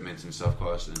in equipment and stuff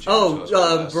costs. And what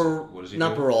does he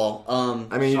not do? Baral.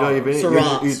 I mean, you don't even...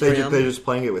 Saram. They're just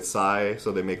playing it with Psy,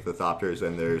 so they make the Thopters,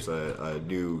 and there's a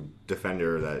new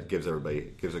defender that gives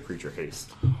a creature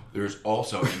haste. There's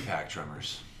also Impact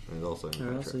Tremors. There's also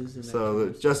also is Impact So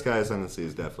the Jeskai Ascendancy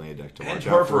is definitely a deck to And watch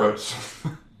out for. Perforos.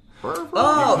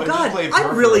 Oh You could God! just play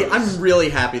I'm really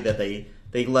happy that they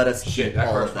let us Shit, keep that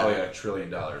all card's of probably that. $1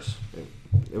 trillion.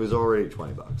 It was already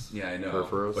 $20. Yeah, I know.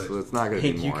 Perforos, but so it's not going to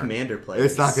be Thank more. you, Commander players.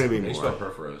 It's not going to be They spell more.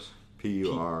 Perforos.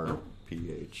 Purph.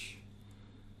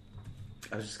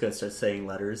 I was just gonna start saying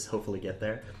letters. Hopefully, get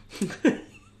there.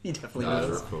 He definitely No,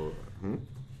 knows. Cool.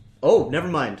 Oh, never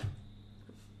mind.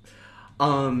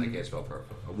 I can't spell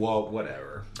Perforos. Well,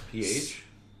 whatever. PH?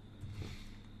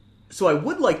 So I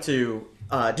would like to.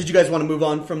 Did you guys want to move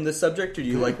on from this subject, or do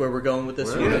you like where we're going with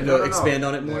this? You want to go expand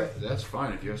on it more? That's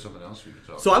fine if you have something else we can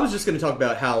talk So I was just going to talk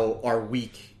about how our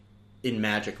week in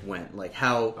Magic went. Like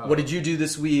what did you do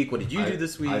this week? What did you do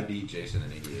this week? I beat Jason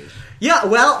in EDH. Yeah,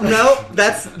 well, no,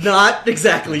 that's not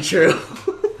exactly true.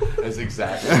 That's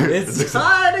exactly. It's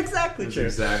not exactly That's true.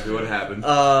 exactly what happened.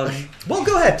 Well,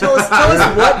 go ahead. Tell us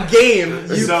what game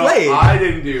you played. I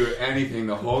didn't do anything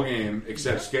the whole game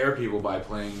except scare people by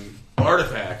playing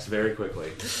artifacts very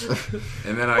quickly.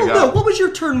 And then what was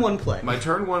your turn one play? my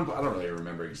turn one. I don't really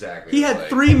remember exactly. He It was had like-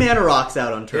 3 mana rocks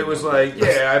out on turn It was one. like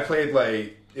I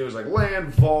played it was like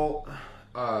land, vault,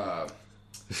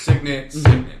 signet.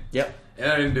 Yep.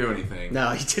 And I didn't do anything.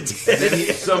 No, he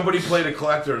didn't. Somebody played a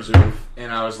Collector's Oof,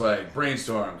 and I was like,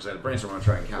 brainstorm, because I had a brainstorm on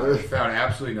try and counter. Found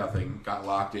absolutely nothing. Got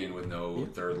locked in with no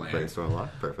third land. Brainstorm lock.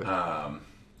 Perfect.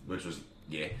 Which was,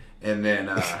 And then...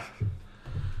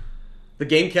 The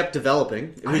game kept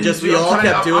developing. We I'm all trying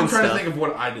kept doing I'm trying stuff. to think of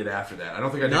what I did after that. I don't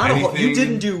think I did Not a whole- anything. you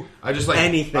didn't do I just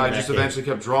anything I that just game. eventually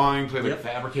kept drawing, played Yep.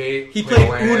 Fabricate. He played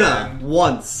played a Una land,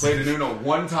 once. Played an Uno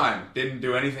one time. Didn't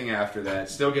do anything after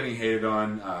that. Still getting hated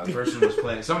on. The person was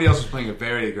playing. Somebody else was playing a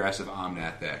very aggressive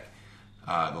Omnath deck.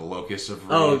 The Locust of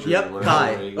Rage. Oh, or yep, whatever,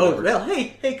 Kai. Oh, whatever. well,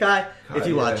 hey, Kai, if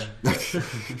you yeah.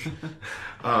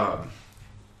 watch.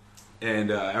 And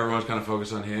everyone's kind of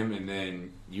focused on him, and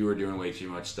then you were doing way too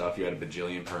much stuff. You had a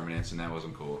bajillion permanents, and that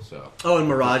wasn't cool. So Oh, and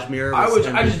Mirage Mirror. I just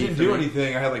MVP didn't for do me.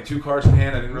 anything. I had like 2 cards in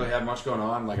hand. I didn't really have much going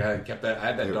on. Like I had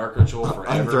that Dark Ritual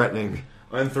forever.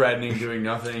 Unthreatening, doing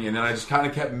nothing, and then I just kind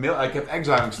of kept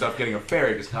exiling stuff, getting a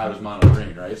fairy because Kai was mono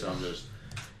green, right? So I'm just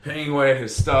paying away at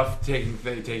his stuff,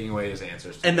 taking away his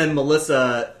answers. And then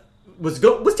Melissa was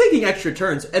taking extra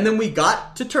turns, and then we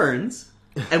got to turns.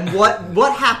 And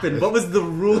what happened? What was the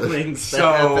rulings that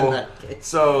happened that game?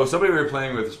 So somebody we were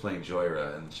playing with was playing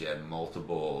Joyra, and she had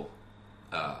multiple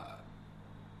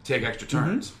take extra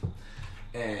turns.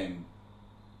 And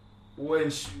when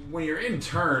you're in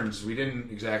turns, we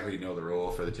didn't exactly know the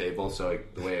rule for the table. So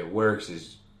the way it works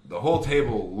is the whole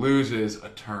table loses a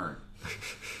turn.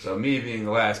 So me being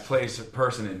the last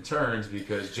person in turns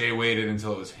because Jay waited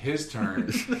until it was his turn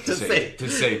to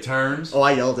say turns. Oh,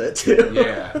 I yelled it too.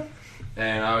 Yeah.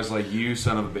 And I was like, you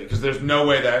son of a bitch. Because there's no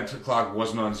way that clock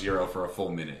wasn't on 0 for a full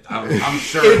minute. I'm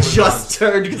sure It was just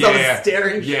turned because I was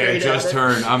staring Yeah, straight it just at it.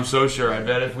 turned. I'm so sure. I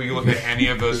bet if we look at any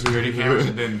of those security cameras,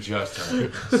 it didn't just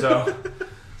turn.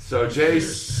 So Jay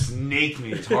snaked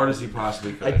me as hard as he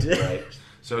possibly could. I did. Right?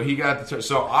 So he got the turn.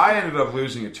 So I ended up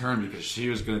losing a turn because she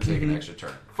was going to take an extra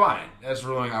turn. Fine. That's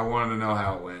ruling. I wanted to know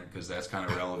how it went because that's kind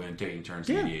of relevant. Taking turns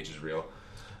in EDH is real.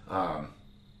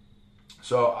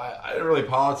 So I didn't really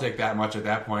politic that much at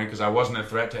that point because I wasn't a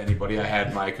threat to anybody. I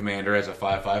had my commander as a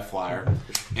 5/5 flyer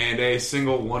and a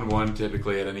single 1/1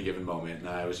 typically at any given moment, and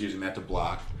I was using that to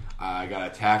block. I got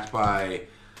attacked by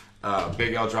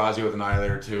Big Eldrazi with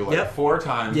Annihilator 2 4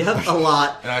 times. Yep, a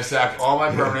lot. And I sacked all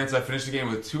my permanents. I finished the game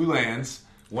with 2 lands,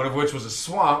 one of which was a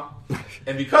swamp.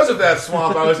 And because of that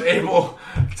swamp, I was able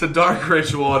to Dark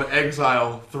Ritual and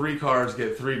exile 3 cards,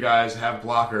 get 3 guys, have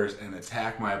blockers, and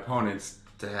attack my opponents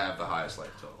to have the highest life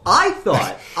total. I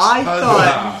thought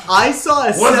I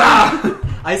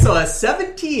saw a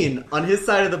 17 on his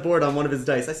side of the board on one of his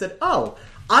dice. I said, "Oh,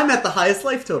 I'm at the highest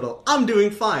life total. I'm doing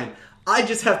fine. I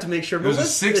just have to make sure." It was a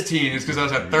 16. It's because I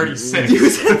was at 36. He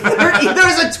was at 30.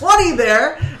 There's a 20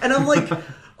 there, and I'm like,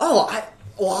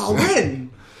 oh, I'll win.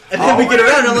 And then we get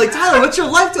around and I'm like, Tyler, what's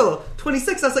your life total?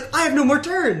 26. I was like, I have no more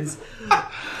turns.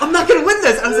 I'm not going to win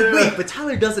this. I was like, wait, but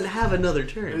Tyler doesn't have another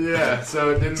turn. Yeah,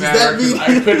 so it didn't matter because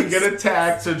I couldn't get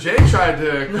attacked. So Jay tried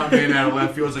to come in out of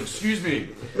left field. I was like, excuse me,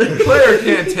 the player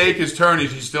can't take his turn.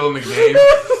 He's still in the game.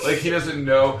 Like, he doesn't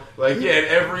know. Like, yeah, at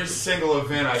every single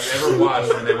event I've ever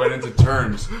watched when they went into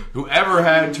turns, whoever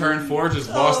had turn 4 just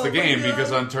lost the game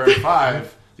because on turn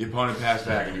 5, the opponent passed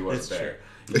back and he wasn't there.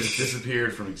 He just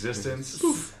disappeared from existence.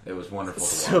 It was wonderful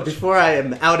to watch. So before I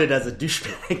am outed as a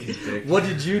douchebag, what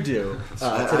did you do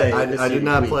today? I did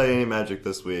not play any Magic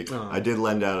this week. Oh. I did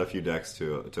lend out a few decks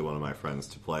to one of my friends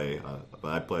to play,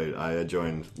 but I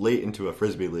joined late into a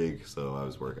Frisbee league, so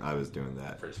I was doing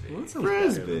that.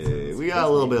 Frisbee. We got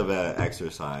a little bit of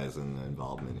exercise and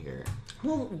involvement here.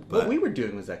 Well, what we were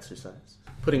doing was exercise.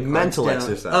 Putting mental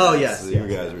exercise. Oh, yes. You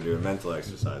guys were doing mental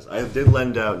exercise. I did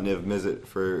lend out Niv Mizzet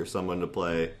for someone to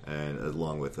play, and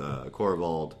along with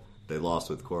Korvald. They lost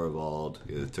with Korvald.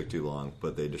 It took too long,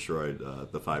 but they destroyed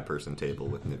the 5-person table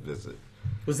with Niv Mizzet.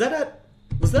 Was that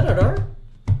at our?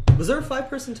 Was there a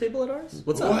 5-person table at ours?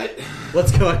 What's up? What?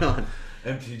 What's going on?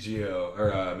 MTGO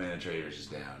or Mana Traders is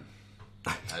down.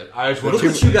 I just look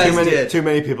what you guys did. Too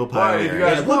many people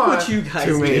pioneering. Look what you guys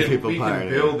did. Too many people we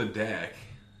pioneering. We can build a deck.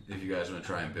 If you guys want to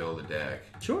try and build a deck,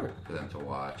 sure, for them to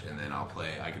watch, and then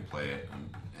I can play it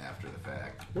after the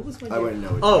fact. What was my game? I wouldn't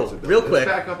know. Oh, real quick.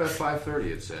 It's back up at 5:30.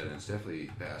 It said, and it's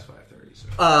definitely past 5:30.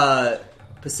 So.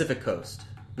 Pacific Coast,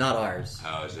 not ours.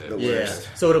 Oh, is it? Yeah.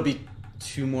 So it'll be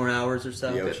 2 more hours or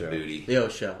so. The Ocho. The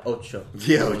Ocho. Ocho.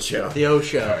 The Ocho. The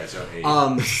Ocho. All right, so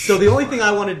 8. So the only thing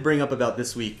I wanted to bring up about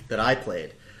this week that I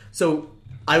played. So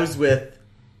I was with.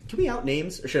 Can we out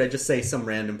names, or should I just say some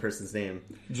random person's name?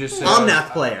 Just say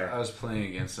Omnath player. I was playing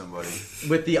against somebody.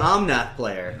 With the Omnath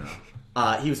player.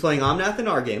 No. He was playing Omnath in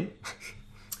our game.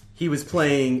 He was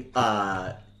playing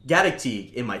Gaddock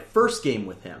in my first game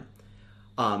with him.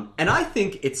 And I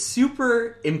think it's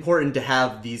super important to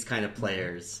have these kind of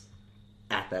players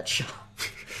at that shop.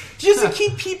 Just to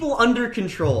keep people under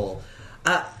control.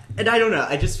 And I don't know,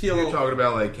 I just feel... You're talking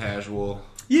about, like, casual...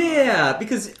 Yeah,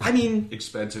 because, I mean...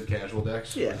 expensive casual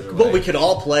decks? Yeah, but we could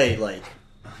all play, like...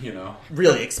 You know,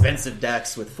 really expensive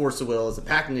decks with Force of Wills and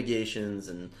Pact Negations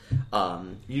and...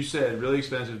 You said really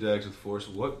expensive decks with Force...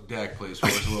 What deck plays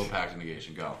Force of Will, Pact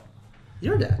Negation? Go.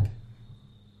 Your deck.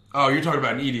 Oh, you're talking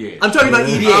about an EDH. I'm talking about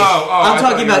EDH. I'm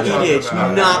talking about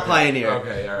EDH, not Pioneer.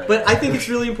 Okay, all right. But I think it's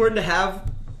really important to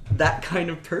have that kind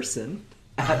of person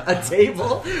at a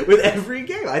table with every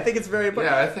game. I think it's very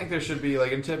important. Yeah, I think there should be,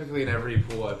 like, and typically in every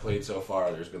pool I've played so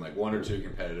far, there's been, like, 1 or 2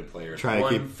 competitive players.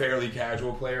 One fairly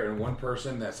casual player and one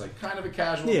person that's, like, kind of a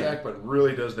casual deck, but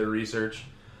really does their research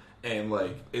and,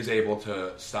 like, is able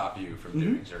to stop you from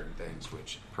doing certain things,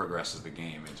 which progresses the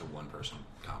game into one person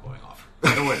comboing off.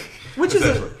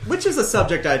 Which is a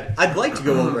subject I'd like to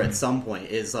go over at some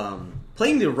point, is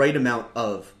playing the right amount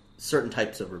of certain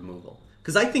types of removal.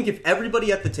 Because I think if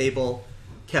everybody at the table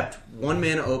kept 1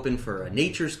 mana open for a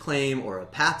Nature's Claim or a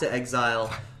Path to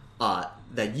Exile,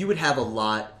 that you would have a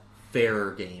lot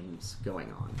fairer games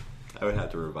going on. I would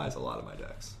have to revise a lot of my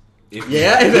decks. If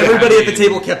everybody at the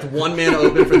table kept 1 mana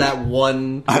open for that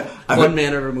one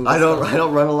mana removal. I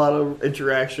don't run a lot of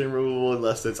interaction removal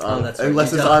unless it's on it's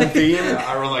on theme. Yeah,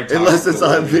 I run like unless it's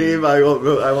on theme, I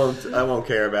won't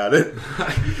care about it.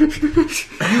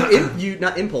 You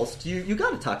not Impulse. You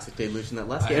got a Toxic Deluge in that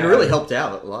last game, and it really helped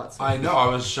out a lot. So. I know. I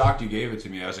was shocked you gave it to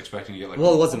me. I was expecting to get like it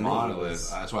wasn't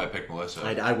Monolith. That's why I picked Melissa.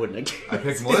 I wouldn't have. I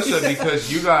picked Melissa because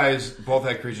you guys both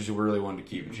had creatures you really wanted to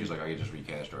keep, and she's like, I could just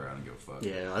recast her. I don't give a fuck.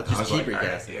 Yeah, I'll just keep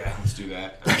recasting. Yeah, let's do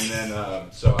that. And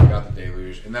then, so I got the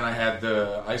Deluge, and then I had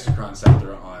the Isochron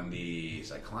Scepter on the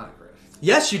Cyclonic Rift.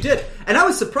 Yes, you did, and I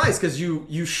was surprised because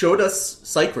you showed us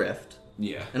Psych Rift.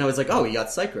 Yeah, and I was like, oh, you got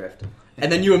Psych Rift,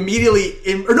 and then you immediately,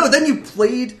 then you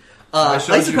played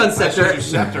Isochron Scepter. I showed you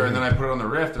Scepter, and then I put it on the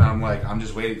Rift, and I'm like, I'm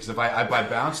just waiting because if I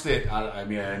bounced it, I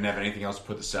didn't have anything else to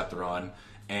put the Scepter on,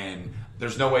 and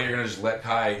there's no way you're gonna just let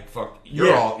Kai fuck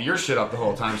your shit up the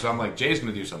whole time. So I'm like, Jay's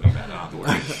gonna do something bad. I don't have to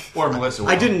worry. Or Melissa will.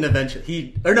 I didn't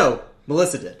eventually.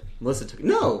 Melissa did. Melissa took it.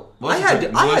 No, I had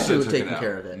to have taken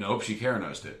care of it. Nope, she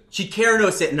Karanosed it. She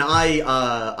Karanosed it, and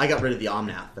I got rid of the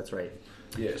Omnath. That's right.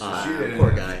 Yeah, so she did.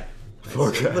 Poor guy.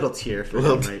 Poor guy. Little tear for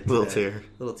him. Right little tear.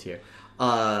 Little tear.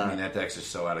 I mean, that deck's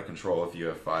just so out of control if you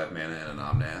have 5 mana and an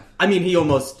Omnath. I mean,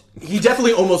 he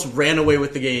definitely almost ran away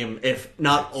with the game, if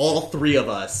not all 3 of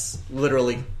us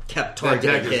literally kept targeting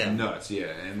him. That deck is nuts, yeah.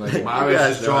 And like, I was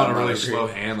just drawing a really slow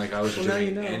hand, like I was just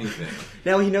doing anything.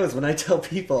 Now he knows when I tell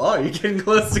people, oh, you're getting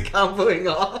close to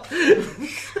comboing off.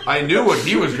 I knew what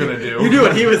he was going to do. You knew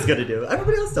what he was going to do.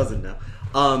 Everybody else doesn't know.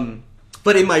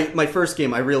 But in my first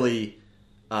game, I really,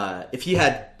 if he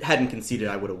hadn't conceded,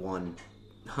 I would have won.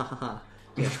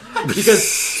 Yeah. Because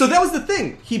so that was the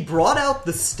thing. He brought out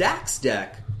the Stacks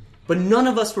deck, but none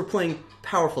of us were playing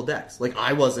powerful decks. Like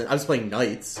I wasn't. I was playing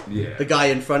Knights. Yeah. The guy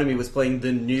in front of me was playing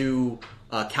the new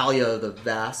Kalia the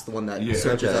Vast, the one that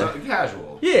searches.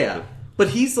 Casual. Yeah. But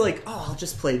he's like, oh, I'll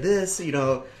just play this,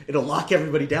 it'll lock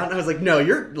everybody down. And I was like, no,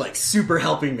 you're like super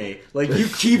helping me. Like you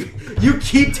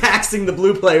keep taxing the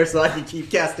blue player so I can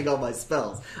keep casting all my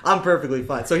spells. I'm perfectly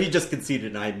fine. So he just conceded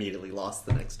and I immediately lost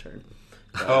the next turn.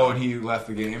 And he left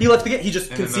the game? He left the game. He just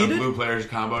and conceded. And the blue players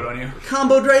comboed on you?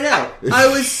 Comboed right out. I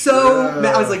was so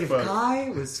mad. I was like, if Kai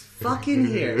was fucking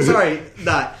here. Sorry,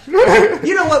 not.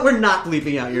 You know what? We're not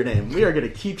bleeping out your name. We are going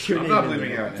to keep your name. I'm not in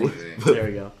bleeping there. out anything. There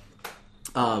we go.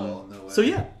 No way. So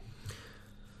yeah.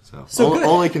 So good.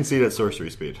 only concede at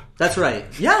sorcery speed. That's right.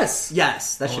 Yes.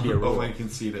 That should be a rule. Only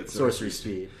concede at Sorcery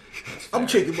speed. I'm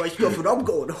taking my stuff and I'm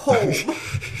going home.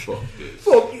 Fuck this.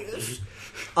 Fuck yes.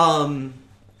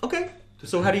 Okay.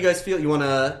 So how do you guys feel? You want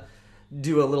to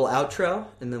do a little outro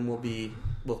and then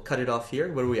we'll cut it off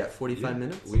here? What are we at? 45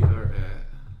 minutes? We are at...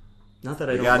 Not that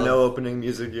I We don't got love... no opening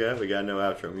music yet. We got no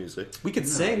outro music. We could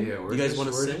sing. Yeah, You guys want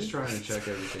to We're sing? just trying to check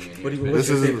everything in here. What do you- It's what's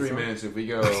been your 53 favorite minutes. If we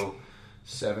go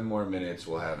 7 more minutes,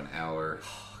 we'll have an hour.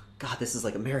 God, this is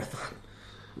like a marathon.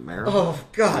 Marathon? Oh,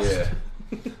 God. Yeah.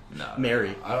 No.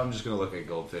 Mary. I'm just going to look at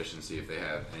Goldfish and see if they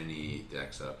have any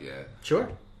decks up yet. Sure.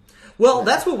 Well,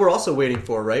 that's what we're also waiting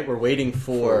for, right? We're waiting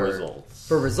for results.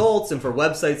 For results and for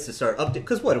websites to start updating.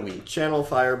 Because what do we? Channel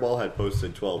Fireball had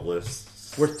posted 12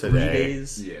 lists We're 3 today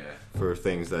days. Yeah. for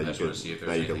things that I you just want to see if could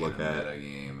there's that you anything could in look the at. meta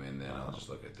game, and then I'll just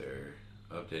look at their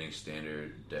updating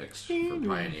standard decks for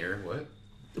Pioneer. What?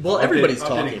 Well, everybody's Updating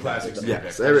talking about classic it. standard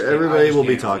Yes, decks. I just everybody will be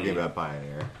can't talking read. about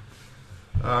Pioneer.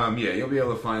 Yeah, you'll be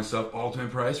able to find stuff.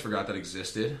 Ultimate Price, forgot that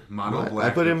existed. Mono Black. I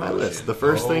put it in my Devotion. list. The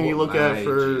first thing you look at my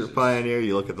for Jesus. Pioneer,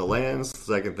 you look at the lands. The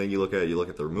second thing you look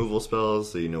at the removal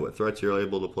spells, so you know what threats you're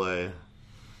able to play.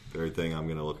 Third thing I'm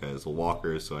going to look at is the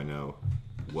walkers, so I know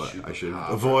what Shoot I the should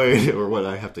copper. avoid or what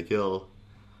I have to kill.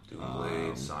 Doom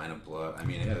Blade, Sign of Blood. I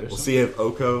mean, yeah, there's We'll some- see if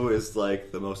Oko is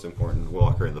like the most important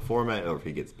walker in the format, or if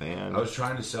he gets banned. I was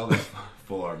trying to sell them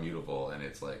full art mutable, and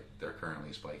it's like they're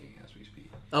currently spiking as we speak.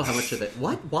 Oh, how much are they?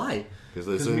 What? Why? Because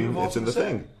 'Cause Mutavault's it's in in the the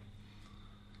thing.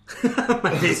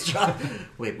 My face dropped.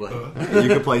 Wait, what? You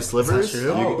can play slivers. That's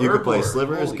not You, true. you can play Urborg.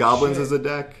 slivers. Holy Goblins shit. is a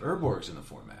deck. Urborg's in the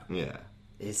format. Yeah,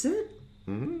 Is it?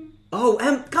 Mm-hmm.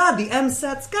 Oh, God, the M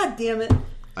sets. God damn it.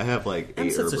 I have like M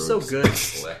 8 sets are so Urborgs.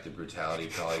 good. Collective Brutality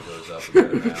probably goes up a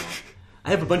good amount. I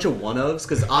have a bunch of one-ofs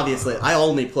because obviously I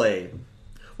only play.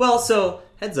 Well, so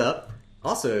heads up.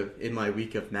 Also, in my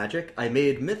week of Magic, I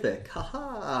made Mythic.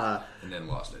 Haha. And then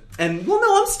lost it. And well,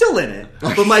 no, I'm still in it,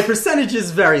 but my percentage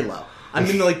is very low. I'm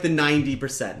in like the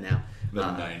 90% now. The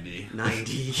 90.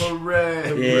 90.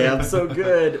 Hooray! Yeah, I'm so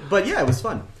good. But yeah, it was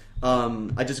fun.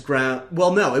 I just ground.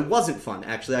 Well, no, it wasn't fun.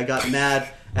 Actually, I got mad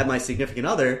at my significant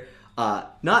other,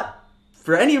 not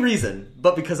for any reason,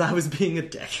 but because I was being a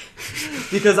dick.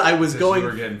 Because I was going. You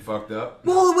were getting fucked up.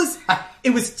 Well,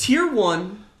 it was tier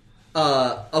 1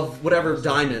 of whatever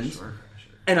diamond, Sure.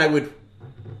 and I would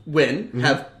win,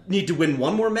 need to win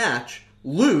one more match,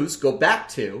 lose, go back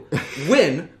to,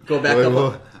 win, go back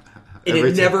up. And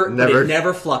Every it time.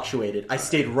 never fluctuated. I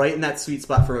stayed right in that sweet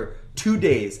spot for 2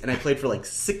 days, and I played for like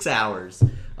 6 hours.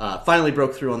 Finally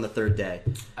broke through on the 3rd day.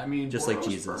 I mean, Just Boros like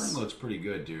Jesus. Burn looks pretty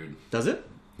good, dude. Does it?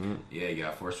 Yeah, you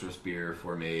got 4 Swift Spear,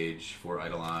 4 Mage, 4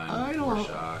 Eidolon, 4 Eidolon.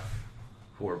 Shock,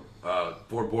 4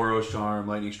 Boros Charm,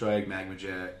 Lightning Strike, Magma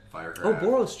Jet, Firecraft. Oh,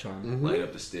 Boros Charm. Light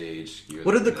up the stage.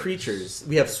 What are the creatures?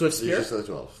 We have Swift You Spear, just said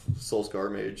 12. Soul Scar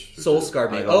Mage. Soul Scar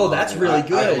Mage. Eidolon. Oh, that's really good.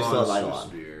 still have Eidolon, Eidolon.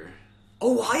 Swift Spear.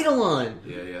 Oh, Eidolon.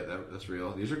 Yeah, that's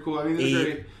real. These are cool. I mean, they're 8,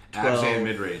 great. 12. Abs and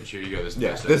mid range. Here you go. This Yeah,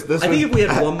 next this I think one- if we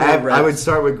had one more I reps- would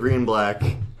start with green black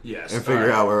Yes. and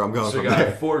figure out where I'm going So from you got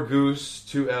there. 4 Goose,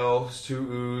 2 Elves, 2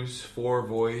 Ooze, 4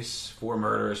 Voice, 4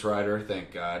 Murderous Rider,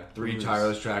 thank God, 3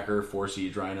 Tireless Tracker, 4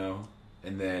 Siege Rhino,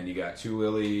 and then you got 2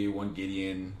 Lily, 1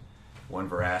 Gideon, 1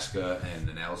 Veraska, and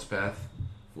an Elspeth,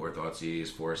 4 Thoughtseize,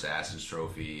 4 Assassin's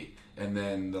Trophy, and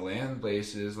then the land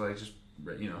base is like just,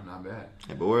 not bad.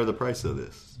 Yeah, but what are the price of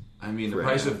this? I mean, the Right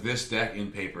price now. of this deck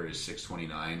in paper is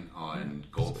 $6.29 on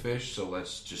Goldfish, so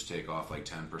let's just take off like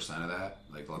 10% of that.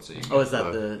 Like, let's say you Oh, get is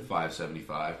that the...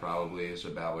 $5.75 probably is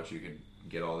about what you could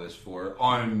get all this for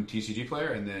on TCG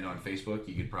Player, and then on Facebook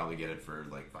you could probably get it for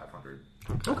like $500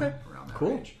 Okay, around that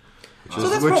cool. range. So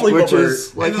that's probably what which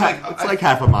is we're- like, And then, like, it's like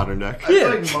half a modern deck. I feel Yeah.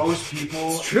 like most people.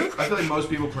 It's true. I feel like most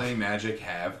people playing Magic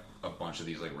have a bunch of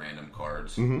these like random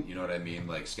cards. Mm-hmm. You know what I mean?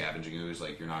 Like Scavenging Ooze.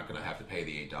 Like you're not going to have to pay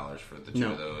the $8 for the 2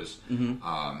 No. of those.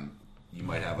 you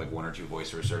might have like 1 or 2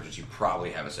 Voice of Resurgence. You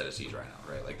probably have a set of Siege Rhino,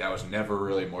 right? Like that was never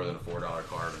really more than a $4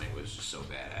 card, and it was just so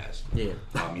badass.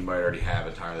 Yeah. You might already have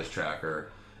a Tireless Tracker.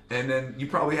 And then you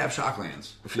probably have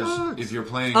Shocklands. If you're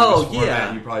playing Oh, this format,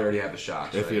 yeah. you probably already have the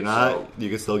Shocks. If right? you're not, So- you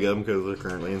can still get them because they're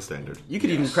currently in standard. You could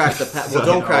even crack the pack. Well, You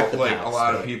don't know, crack the like packs. a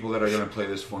lot of but- people that are going to play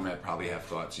this format probably have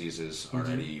Thoughtseizes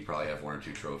already. You probably have 1 or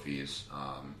 2 trophies,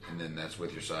 and then that's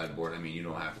with your sideboard. I mean, you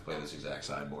don't have to play this exact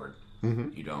sideboard.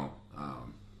 You don't.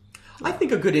 I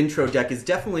think a good intro deck is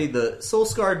definitely the Soul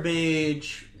Scarred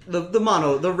Mage, the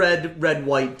mono, the red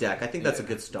white deck. I think that's a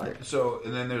good start. So,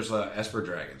 and then there's Esper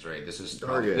Dragons, right? This is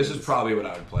Dragons. probably what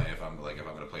I would play if I'm going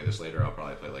to play this later. I'll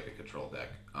probably play like a control deck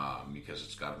because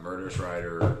it's got Murderous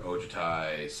Rider,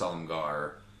 Ojutai,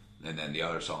 Sullumgar, and then the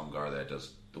other Sullumgar that does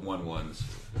the 1/1s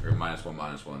or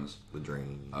 -1/-1s. The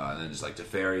Drain. And then just like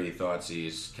Teferi,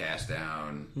 Thoughtseize, Cast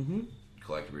Down,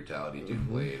 Collective Brutality, Doom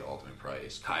Blade, Ultimate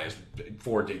Price, Kaya's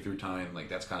 4 Dig Through Time. Like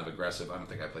that's kind of aggressive. I don't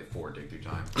think I play 4 Dig Through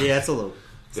Time. Yeah, it's a little.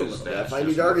 Because that's Find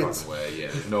just your no targets. fucking way. Yeah,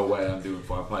 there's no way I'm doing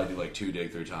 4. I'll probably do like 2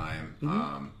 Dig Through Time.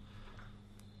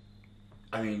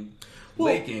 I mean,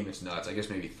 late game it's nuts. I guess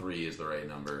maybe 3 is the right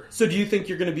number. So, do you think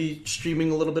you're going to be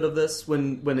streaming a little bit of this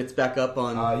when it's back up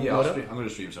on? Yeah, Moto? I'm going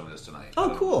to stream some of this tonight.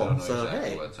 Oh, cool. I don't know So, exactly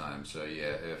hey. what time. So yeah,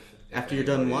 if After you're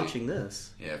done anybody- watching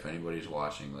this. Yeah, if anybody's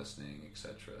watching, listening,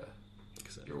 etc.,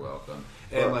 you're welcome.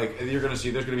 And like you're going to see,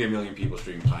 there's going to be a million people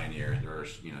streaming Pioneer.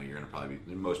 There's, you're going to probably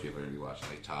be, most people are going to be watching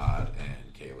like Todd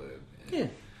and Caleb. And, Yeah.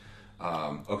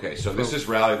 Okay, so this is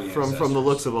Rally the Ancestors. From the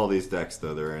looks of all these decks,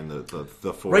 though, they're in the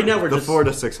four. Right now we're the just- $400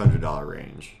 to $600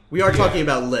 range. We are Yeah. talking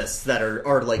about lists that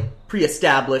are like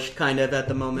pre-established kind of at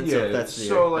the moment. So Yeah, if that's so,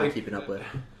 what you're like- keeping up with.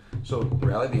 So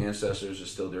Rally the Ancestors is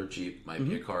still dirt cheap. Might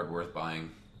be a card worth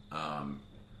buying.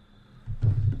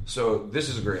 So this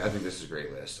is I think this is a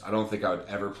great list. I don't think I would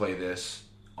ever play this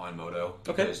on Moto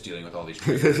because dealing with all these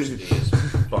triggers is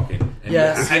fucking. And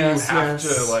Yes, you, and yes, you have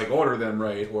yes. to like order them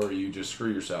right, or you just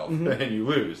screw yourself and you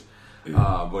lose.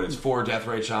 But it's 4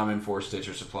 Deathrite Shaman, 4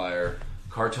 Stitcher Supplier,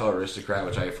 Cartel Aristocrat,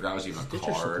 which I forgot was even a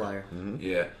Stitcher card. Supplier.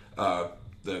 Yeah,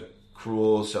 the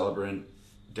Cruel Celebrant,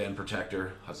 Den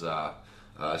Protector, huzzah.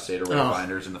 Seder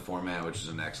Wayfinders in the format, which is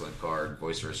an excellent card.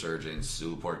 Voice of Resurgence,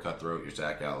 Zulaport Cutthroat, your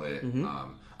sack outlet.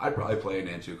 I'd probably play an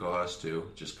Antukohas too,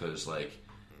 just because like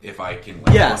if I can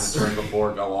like Yes. on the turn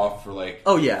before go off for like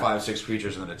Oh, yeah. 5-6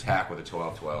 creatures and then attack with a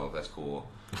 12/12, that's cool.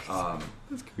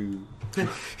 That's cool.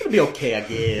 It'll be okay, I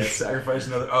guess. Sacrifice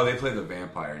another. Oh, they play the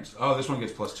vampire. Oh, this one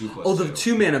gets +2/+2. Oh, the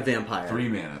 2-mana vampire. 3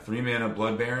 mana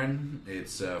Blood Baron.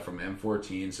 It's from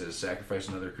M14. Says sacrifice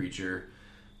another creature.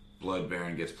 Blood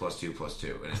Baron gets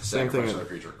 +2/+2, and it's Same thing sacrifice as- another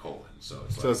creature : so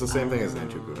it's like, So it's the same thing as an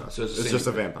Antukohas. So it's the it's same just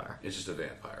a thing. vampire. It's just a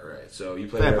vampire, right? So you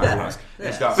play Vampire vampire. mask.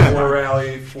 It's got 4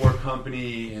 rally, 4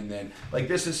 company, and then like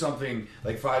this is something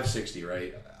like 560,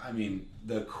 right? I mean,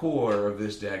 the core of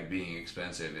this deck being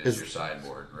expensive is your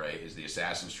sideboard, right? Is the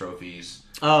Assassin's Trophies.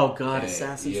 Oh god, And,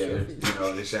 Assassin's yeah, Trophy.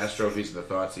 the Assassin's Trophies and the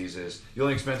Thoughtseizes. The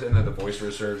only expensive, and then the Voice of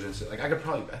Resurgence. Like I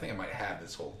think I might have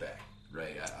this whole deck,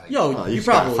 right? Yo, Oh, you you just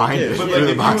gotta probably find do. it. But Yeah. like,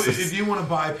 the boxes. if you want to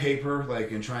buy paper, like,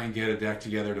 and try and get a deck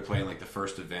together to play in like the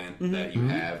first event that you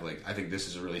have, like, I think this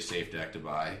is a really safe deck to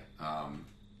buy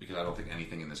because I don't think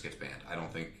anything in this gets banned. I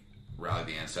don't think Rally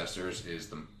the Ancestors is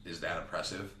that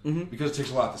oppressive because it takes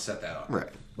a lot to set that up. Right.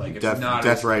 Like it's Death, not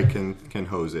Death as- Right can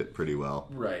hose it pretty well.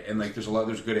 Right, and like there's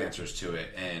good answers to it,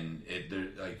 and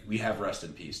like we have Rest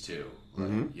in Peace too,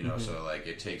 like, so like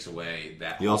it takes away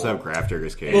that. You also whole- have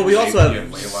Grafdigger's Cage. Well, we also safety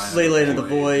have of Leyline Leyline of the Like,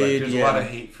 Void. there's Yeah. a lot of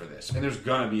hate for this, and there's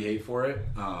gonna be hate for it.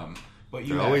 But you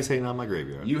They're have, always hating on my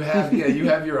graveyard. you have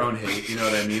your own hate. You know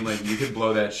what I mean? Like you could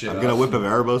blow that shit. I'm up. gonna whip a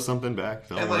Erebos something back.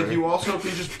 Don't And worry. like you also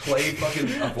can just play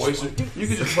fucking a voice. You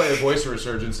can just play a Voice of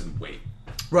Resurgence and wait.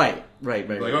 Right. Like,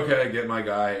 okay, get my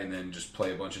guy, and then just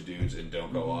play a bunch of dudes and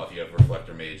don't go off. You have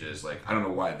Reflector Mages. Like, I don't know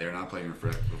why they're not playing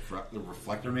the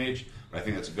Reflector Mage, but I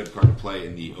think that's a good card to play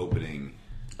in the opening.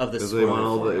 Of this Because they want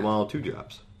format. all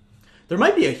 2-drops. There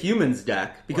might be a humans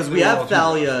deck because Well, we they have all do.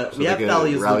 Thalia. So We they have get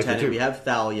Thalia's Rally for Lieutenant. 2. We have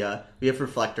Thalia. We have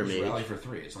Reflector Just rally Mage. for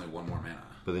 3. It's only 1 more mana.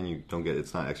 But then you don't get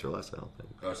it's not extra less, I don't think.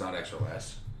 Oh, it's not extra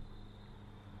less.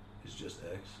 It's just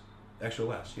X. Extra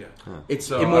less, yeah. It's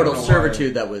So, I Immortal don't know why-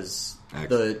 Servitude that was the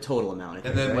Excellent. total amount. I think,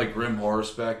 And then right? like Grim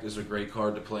Horrorspect is a great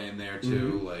card to play in there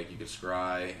too. Like you could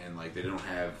scry, and like they don't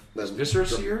have. Is Viscera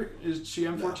Seer? Is she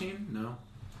M14? No.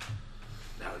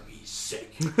 That would be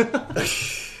sick.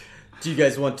 do you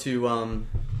guys want to? Do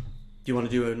you want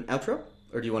to do an outro,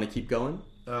 or do you want to keep going?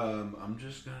 I'm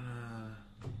just gonna.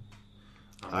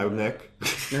 I'm Nick.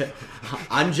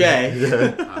 I'm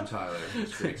Jay. I'm Tyler.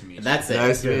 It's great to meet you. That's it.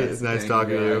 Nice to meet you. It's nice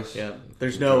talking to you. Yeah.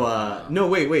 There's no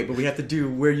wait, but we have to do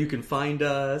where you can find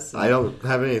us. I don't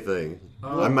have anything.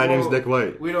 My name's Nick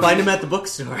White. Find him at the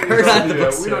bookstore.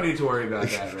 We don't need to worry about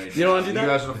that right now. You don't want to do that? You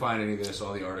guys will find any of this,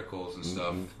 all the articles and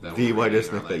stuff. That The we're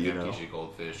whitest reading Nick on, that you know. MTG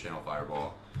Goldfish, Channel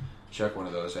Fireball. Check one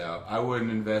of those out. I wouldn't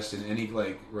invest in any,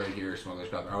 like, right here, Smuggler's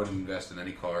Cop. I wouldn't invest in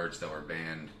any cards that were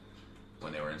banned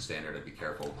when they were in Standard. I'd be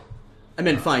careful. I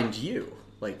meant find you,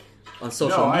 like, on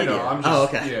social media. I know. I'm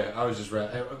just, okay. Yeah, I was just...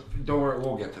 Don't worry,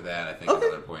 we'll get to that, I think, at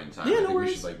another point in time. Yeah, I no think worries.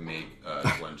 we should, like, make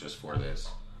one just for this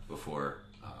before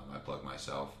I plug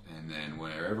myself. And then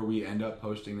wherever we end up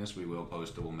posting this, we will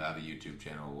post it. We'll have a YouTube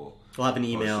channel. We'll have an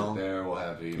post email. it there. We'll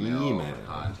have email.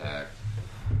 Contact.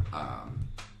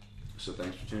 So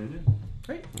thanks for tuning in.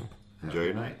 Great. Enjoy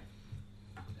your night.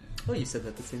 Oh, you said that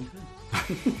at the same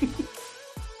time.